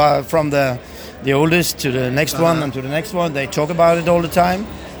from the oldest to the next one and to the next one. They talk about it all the time.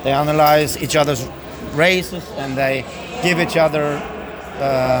 They analyze each other's races, and they give each other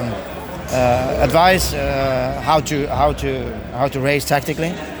advice how to race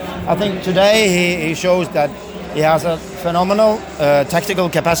tactically. I think today he shows that he has a phenomenal tactical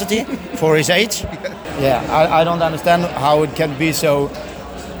capacity for his age. Yeah, I don't understand how it can be so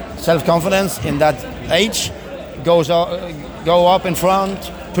self-confidence in that age. Go up in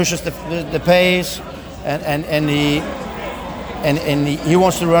front, pushes the pace, and he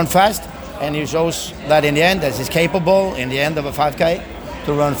wants to run fast, and he shows that in the end that he's capable in the end of a 5K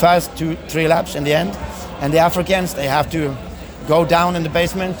to run fast 2-3 laps in the end. And the Africans, they have to go down in the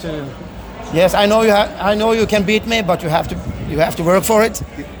basement to. Yes, I know you can beat me, but you have to work for it.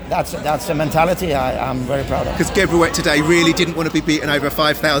 That's a mentality I'm very proud of. Because Gebre today really didn't want to be beaten over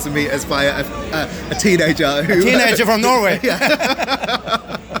 5,000 metres by a teenager. A teenager from Norway.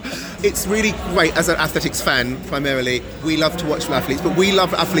 It's really great as an athletics fan, primarily. We love to watch athletes, but we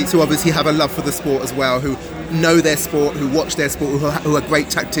love athletes who obviously have a love for the sport as well, who know their sport, who watch their sport, who are great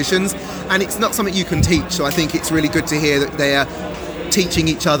tacticians. And it's not something you can teach, so I think it's really good to hear that they are teaching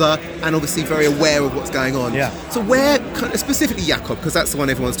each other and obviously very aware of what's going on. Yeah. So where, specifically Jakob, because that's the one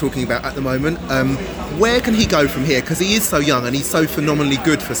everyone's talking about at the moment, where can he go from here? Because he is so young and he's so phenomenally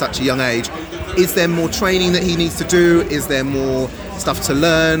good for such a young age. Is there more training that he needs to do? Is there more stuff to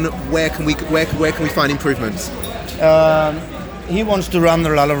learn? Where can we find improvements? he wants to run a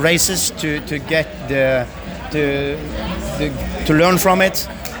lot of races to get to learn from it.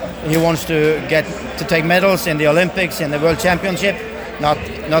 He wants to take medals in the Olympics, in the World Championship, not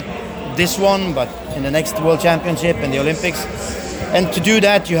this one, but in the next World Championship and the Olympics. And to do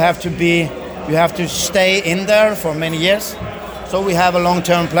that, you have to stay in there for many years. So we have a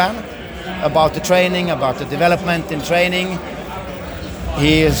long-term plan about the training, about the development in training.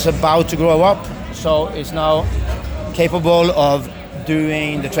 He is about to grow up, so he's now capable of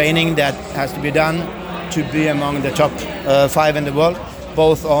doing the training that has to be done to be among the top 5 in the world,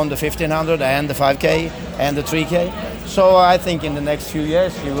 both on the 1500 and the 5K and the 3K. So I think in the next few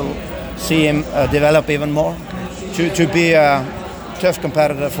years you will see him develop even more to be a tough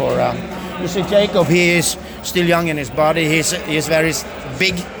competitor for. You see Jacob, he is still young in his body. He is very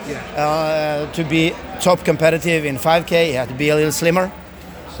big. To be top competitive in 5K, he had to be a little slimmer.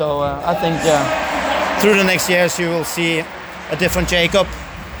 So I think through the next years you will see a different Jacob.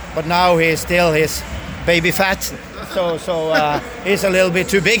 But now he is still his baby fat. So he's a little bit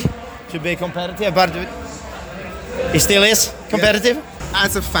too big to be competitive, but he still is competitive. Yeah.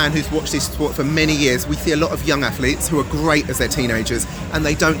 As a fan who's watched this sport for many years, we see a lot of young athletes who are great as they're teenagers and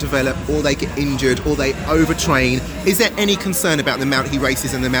they don't develop, or they get injured, or they overtrain. Is there any concern about the amount he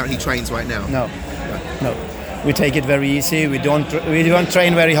races and the amount he trains right now? No. We take it very easy. We don't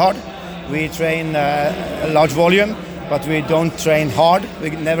train very hard. We train a large volume, but we don't train hard.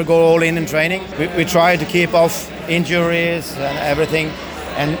 We never go all in training. We try to keep off injuries and everything,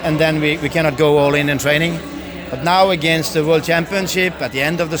 and then we cannot go all in training. But now against the World Championship at the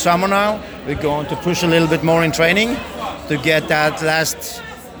end of the summer now, we're going to push a little bit more in training to get that last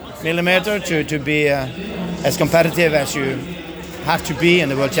millimeter to be as competitive as you have to be in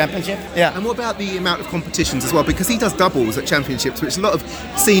the World Championship. Yeah. And what about the amount of competitions as well? Because he does doubles at championships, which a lot of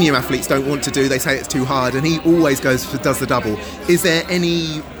senior athletes don't want to do. They say it's too hard, and he always does the double. Is there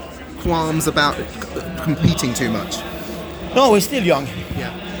any qualms about competing too much? No, he's still young.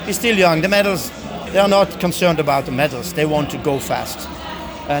 Yeah. He's still young. The medals, they are not concerned about the medals. They want to go fast.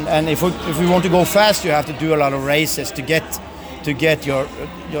 And if we want to go fast, you have to do a lot of races to get your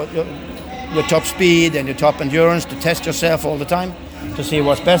top speed and your top endurance, to test yourself all the time, to see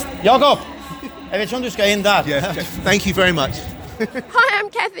what's best. Jakob! Jag vet inte om du ska in där. Yeah. Thank you very much. Hi, I'm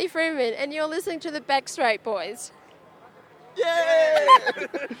Kathy Freeman, and you're listening to the Backstraight Boys. Yay!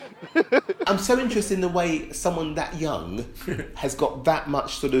 I'm so interested in the way someone that young has got that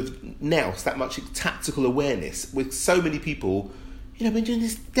much sort of nous, that much tactical awareness, with so many people, been doing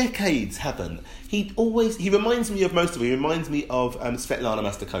this decades, haven't. He reminds me of most of them. He reminds me of Svetlana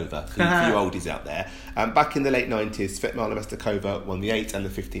Mastakova, for you oldies out there. Back in the late 90s, Svetlana Mastakova won the 8 and the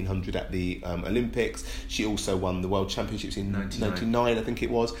 1500 at the Olympics. She also won the World Championships in 99, I think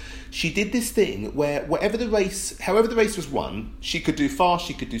it was. She did this thing where however the race was won, she could do fast,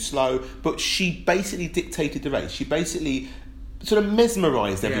 she could do slow, but she basically dictated the race. She basically sort of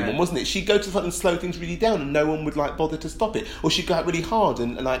mesmerised everyone, wasn't it? She'd go to the front and slow things really down, and no one would bother to stop it, or she'd go out really hard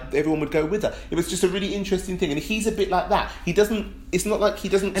and everyone would go with her. It was just a really interesting thing, and he's a bit like that. It's not like he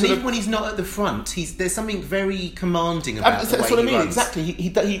doesn't. And even when he's not at the front, there's something very commanding about the way that's what I mean. Runs. Exactly.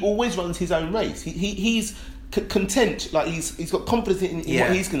 He always runs his own race. He's content, he's got confidence in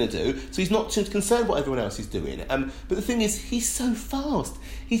what he's going to do, so he's not too concerned what everyone else is doing. But the thing is, he's so fast.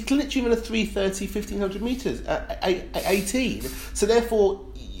 He can literally run a 3:30, 1500 metres at 18. So therefore,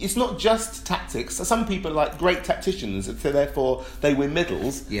 it's not just tactics. Some people are great tacticians, so therefore they win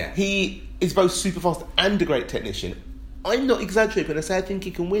medals. Yeah. He is both super fast and a great technician. I'm not exaggerating when I say I think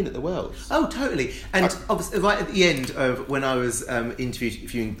he can win at the Worlds. Oh, totally. And obviously, right at the end of when I was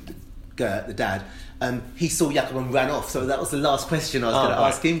interviewing Gert, the dad, he saw Jakob and ran off. So that was the last question I was going to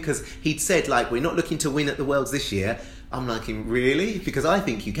ask him, because he'd said, we're not looking to win at the Worlds this year. I'm like, really? Because I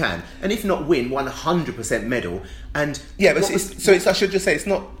think you can. And if not win, 100% medal. And yeah, but I should just say, it's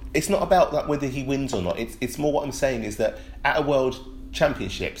not about whether he wins or not. It's more what I'm saying is that at a World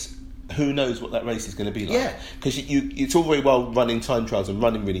Championships, who knows what that race is going to be like? Yeah. Because it's all very well running time trials and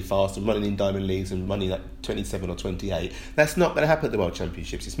running really fast and running in Diamond Leagues and running 27 or 28. That's not going to happen at the World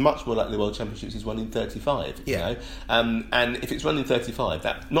Championships. It's much more like the World Championships is running 35. Yeah. You know? And if it's running 35,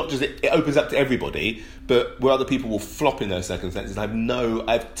 that not just it opens up to everybody, but where other people will flop in those circumstances. I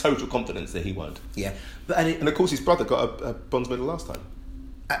have total confidence that he won't. Yeah. And of course, his brother got a bronze medal last time.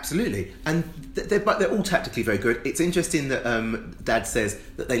 Absolutely, and they're all tactically very good. It's interesting that Dad says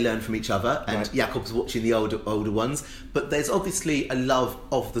that they learn from each other, and Jakob's watching the older ones. But there's obviously a love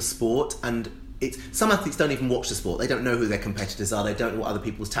of the sport, and some athletes don't even watch the sport. They don't know who their competitors are. They don't know what other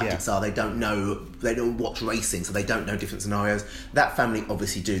people's tactics are. They don't watch racing, so they don't know different scenarios. That family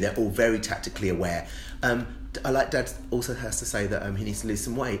obviously do. They're all very tactically aware. I like Dad also has to say that he needs to lose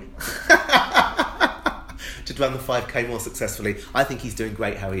some weight to run the 5K more successfully. I think he's doing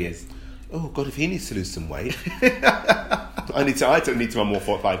great how he is. Oh God, if he needs to lose some weight, I don't need to run more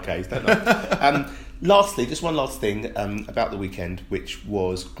 5Ks, don't I? Lastly, just one last thing about the weekend, which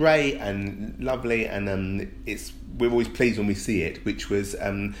was great and lovely, and we're always pleased when we see it, which was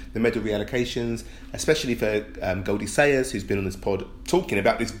the medal reallocations, especially for Goldie Sayers, who's been on this pod talking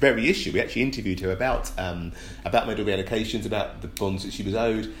about this very issue. We actually interviewed her about medal reallocations, about the bronze that she was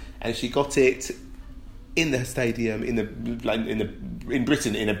owed, and she got it in the stadium in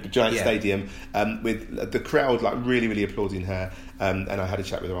Britain in a giant stadium with the crowd really, really applauding her, and I had a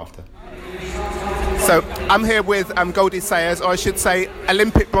chat with her after. So I'm here with Goldie Sayers, or I should say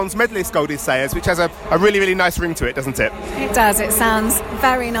Olympic bronze medalist Goldie Sayers, which has a really, really nice ring to it, doesn't it? It does. It sounds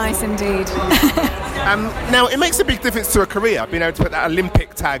very nice indeed. Now, it makes a big difference to a career, being able to put that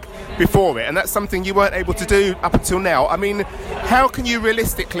Olympic tag before it, and that's something you weren't able to do up until now. I mean, how can you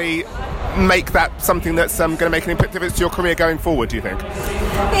realistically make that something that's going to make an impact difference to your career going forward, do you think?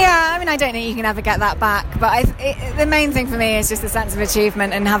 Yeah, I mean, I don't think you can ever get that back, but the main thing for me is just the sense of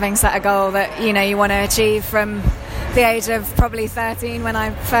achievement and having set a goal that you want to achieve from the age of probably 13 when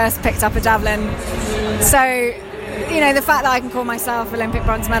I first picked up a javelin. So the fact that I can call myself Olympic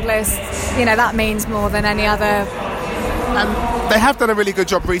bronze medalist, that means more than any other. They have done a really good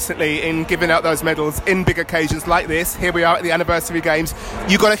job recently in giving out those medals in big occasions like this. Here we are at the anniversary games.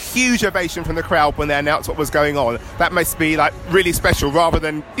 You got a huge ovation from the crowd when they announced what was going on. That must be really special, rather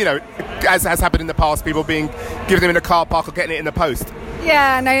than as has happened in the past, people giving them in a car park or getting it in the post.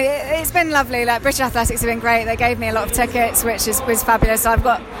 Yeah, no, it's been lovely. British Athletics have been great. They gave me a lot of tickets, which was fabulous. So I've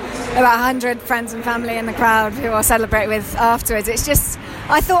got about 100 friends and family in the crowd who I'll celebrate with afterwards. It's just,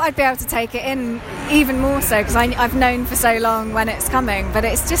 I thought I'd be able to take it in even more so, because I've known for so long when it's coming, but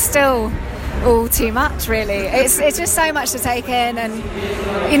it's just still all too much, really. It's just so much to take in,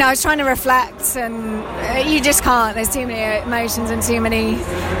 and I was trying to reflect, and you just can't. There's too many emotions and too many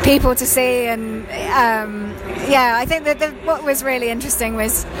people to see, and I think that what was really interesting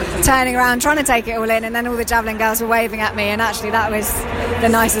was turning around, trying to take it all in, and then all the javelin girls were waving at me, and actually that was the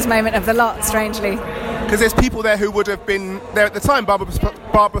nicest moment of the lot, strangely. Because there's people there who would have been there at the time. Barbara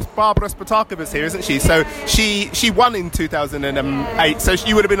Spatakova was here, isn't she? So she won in 2008, so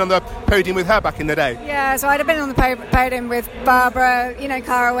you would have been on the podium with her back in the day. Yeah, so I'd have been on the podium with Barbara,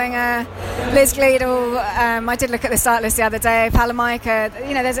 Cara Winger, Liz Gleadle. I did look at the start list the other day, Palamaika.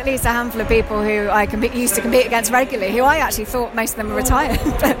 There's at least a handful of people who I used to compete against regularly, who I actually thought most of them were retired,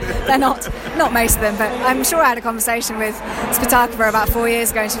 but they're not most of them. But I'm sure I had a conversation with Spatakova about 4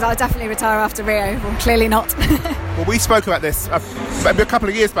 years ago, and she was like, I'll definitely retire after Rio. Well, clearly not. Well, we spoke about this a couple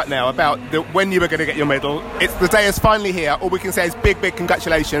of years back now, about when you were going to get your medal. The day is finally here. All we can say is big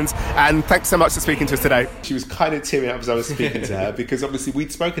congratulations, and thanks so much for speaking to us today. She was kind of tearing up as I was speaking to her, because obviously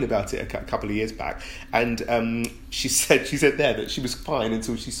we'd spoken about it a couple of years back, and she said there that she was fine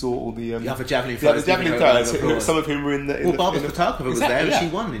until she saw all the other javelin throwers, some of whom were in the Barbara Spatakova was there, and she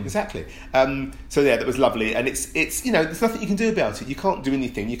won. Exactly. So that was lovely, and it's there's nothing you can do about it. You can't do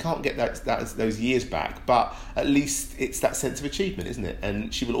anything. You can't get those years back, but at least it's that sense of achievement, isn't it?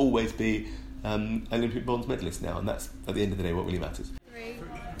 And she will always be Olympic bronze medalist now, and that's at the end of the day what really matters. 3,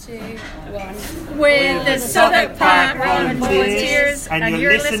 2, 1. With the Southwark Park Volunteers, and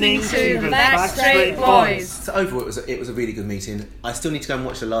you're listening to the Backstraight Boys. So overall, it was a really good meeting. I still need to go and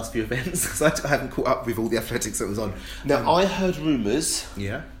watch the last few events, because I haven't caught up with all the athletics that was on. Now, I heard rumours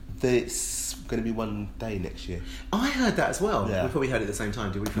that it's going to be one day next year. I heard that as well. Yeah. We probably heard it at the same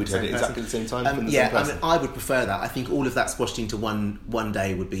time, did we? We heard it exactly the same time from the same same person. I mean, I would prefer that. I think all of that squashed into one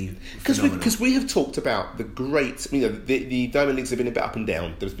day would be phenomenal. Because we have talked about the great, the Diamond Leagues have been a bit up and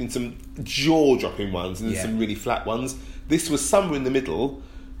down. There's been some jaw-dropping ones and some really flat ones. This was somewhere in the middle.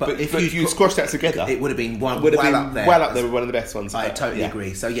 But if you squashed that together, it would have been well up there. Well up there with one of the best ones. I totally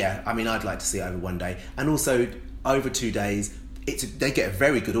agree. So I'd like to see it over one day, and also over 2 days. They get a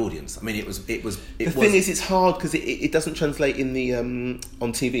very good audience. I mean, it was. The thing is, it's hard because it doesn't translate in the on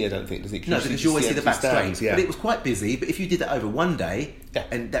TV. I don't think, does it? No, because you always see the backstage. But it was quite busy. But if you did that over one day,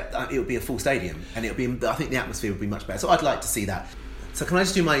 and it would be a full stadium, and it would be. I think the atmosphere would be much better. So I'd like to see that. So can I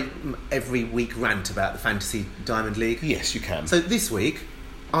just do my every week rant about the Fantasy Diamond League? Yes, you can. So this week,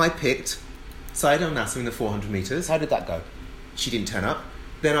 I picked Saïda El Nasser in the 400 metres. How did that go? She didn't turn up.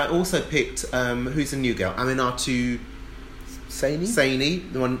 Then I also picked who's the new girl? Aminatu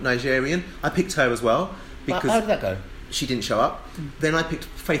Saini, the one Nigerian. I picked her as well. Because how did that go? She didn't show up. Then I picked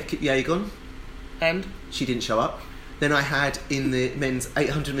Faith Kipyegon And? She didn't show up. Then I had in the men's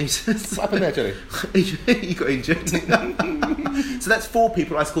 800 metres. What happened there, Johnny? He got injured. So that's 4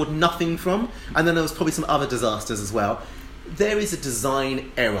 people I scored nothing from, and then there was probably some other disasters as well. There is a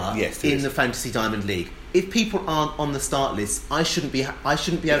design error in the Fantasy Diamond League. If people aren't on the start list, I shouldn't be able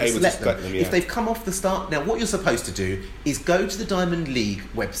to select them. If they've come off the start, now what you're supposed to do is go to the Diamond League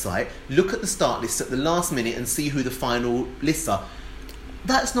website, look at the start list at the last minute, and see who the final lists are.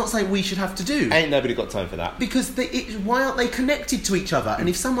 That's not something we should have to do. Ain't nobody got time for that. Because why aren't they connected to each other? And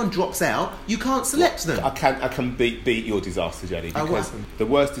if someone drops out, you can't select them. I can beat your disaster, Jenny, because the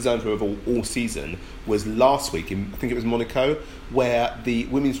worst design flaw of all season was last week I think it was Monaco, where the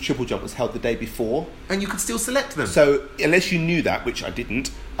women's triple jump was held the day before. And you could still select them. So, unless you knew that, which I didn't,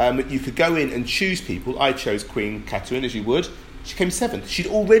 you could go in and choose people. I chose Queen Catherine, as you would. She came 7th. She'd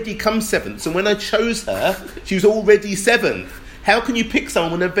already come 7th. So when I chose her, she was already 7th. How can you pick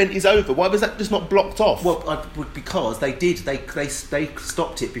someone when the event is over? Why was that just not blocked off? Well, because they did. They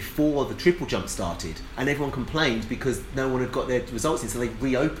stopped it before the triple jump started, and everyone complained because no one had got their results in, so they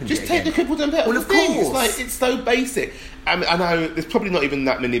reopened it again. Just take the triple jump out. Well, of course. It's so basic. I know there's probably not even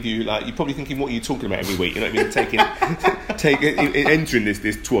that many of you. Like, you're probably thinking, what are you talking about every week? You know what I mean? Entering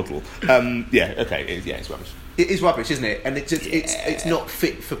this twaddle. It's rubbish. It is rubbish, isn't it? And it's not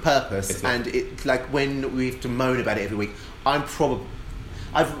fit for purpose. And it, like, when we have to moan about it every week, I'm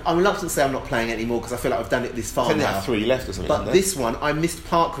reluctant to say I'm not playing it anymore because I feel like I've done it this far now. There's only 3 left or something. But this one, I missed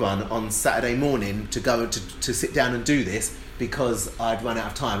Park Run on Saturday morning to go to sit down and do this because I'd run out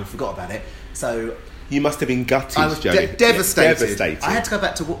of time and forgot about it. So you must have been gutted, I was Joey. devastated. I had to go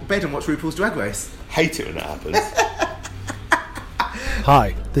back to bed and watch RuPaul's Drag Race. Hate it when that happens.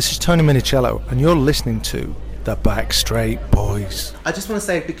 Hi, this is Tony Minicello, and you're listening to The Back Straight Boys. I just want to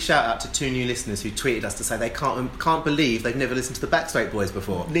say a big shout out to 2 new listeners who tweeted us to say they can't believe they've never listened to The Back Straight Boys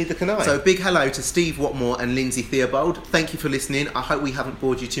before. Neither can I. So big hello to Steve Watmore and Lindsay Theobald. Thank you for listening. I hope we haven't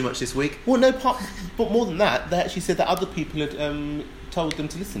bored you too much this week. Well, but more than that, they actually said that other people had told them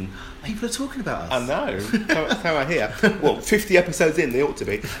to listen. People are talking about us. I know. That's how I hear. Well, 50 episodes in, they ought to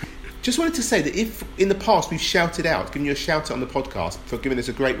be. Just wanted to say that if in the past we've shouted out, given you a shout out on the podcast for giving us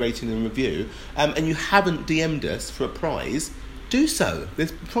a great rating and review, and you haven't DM'd us for a prize, do so.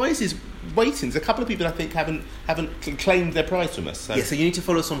 There's prizes waiting. There's a couple of people I think haven't claimed their prize from us. So you need to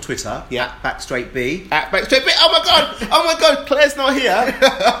follow us on Twitter. At BackstraightB. At BackstraightB. Oh my god! Claire's not here.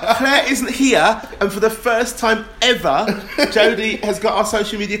 Claire isn't here, and for the first time ever, Jodie has got our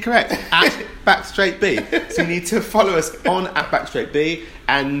social media correct. At BackstraightB. So you need to follow us on at BackstraightB,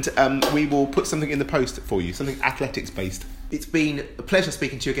 and we will put something in the post for you, something athletics based. It's been a pleasure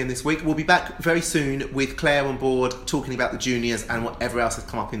speaking to you again this week. We'll be back very soon with Claire on board, talking about the juniors and whatever else has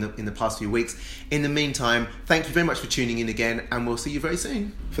come up in the past few weeks. In the meantime, thank you very much for tuning in again, and we'll see you very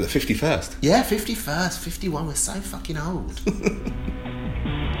soon. For the 51st. Yeah, 51st. 51, we're so fucking old.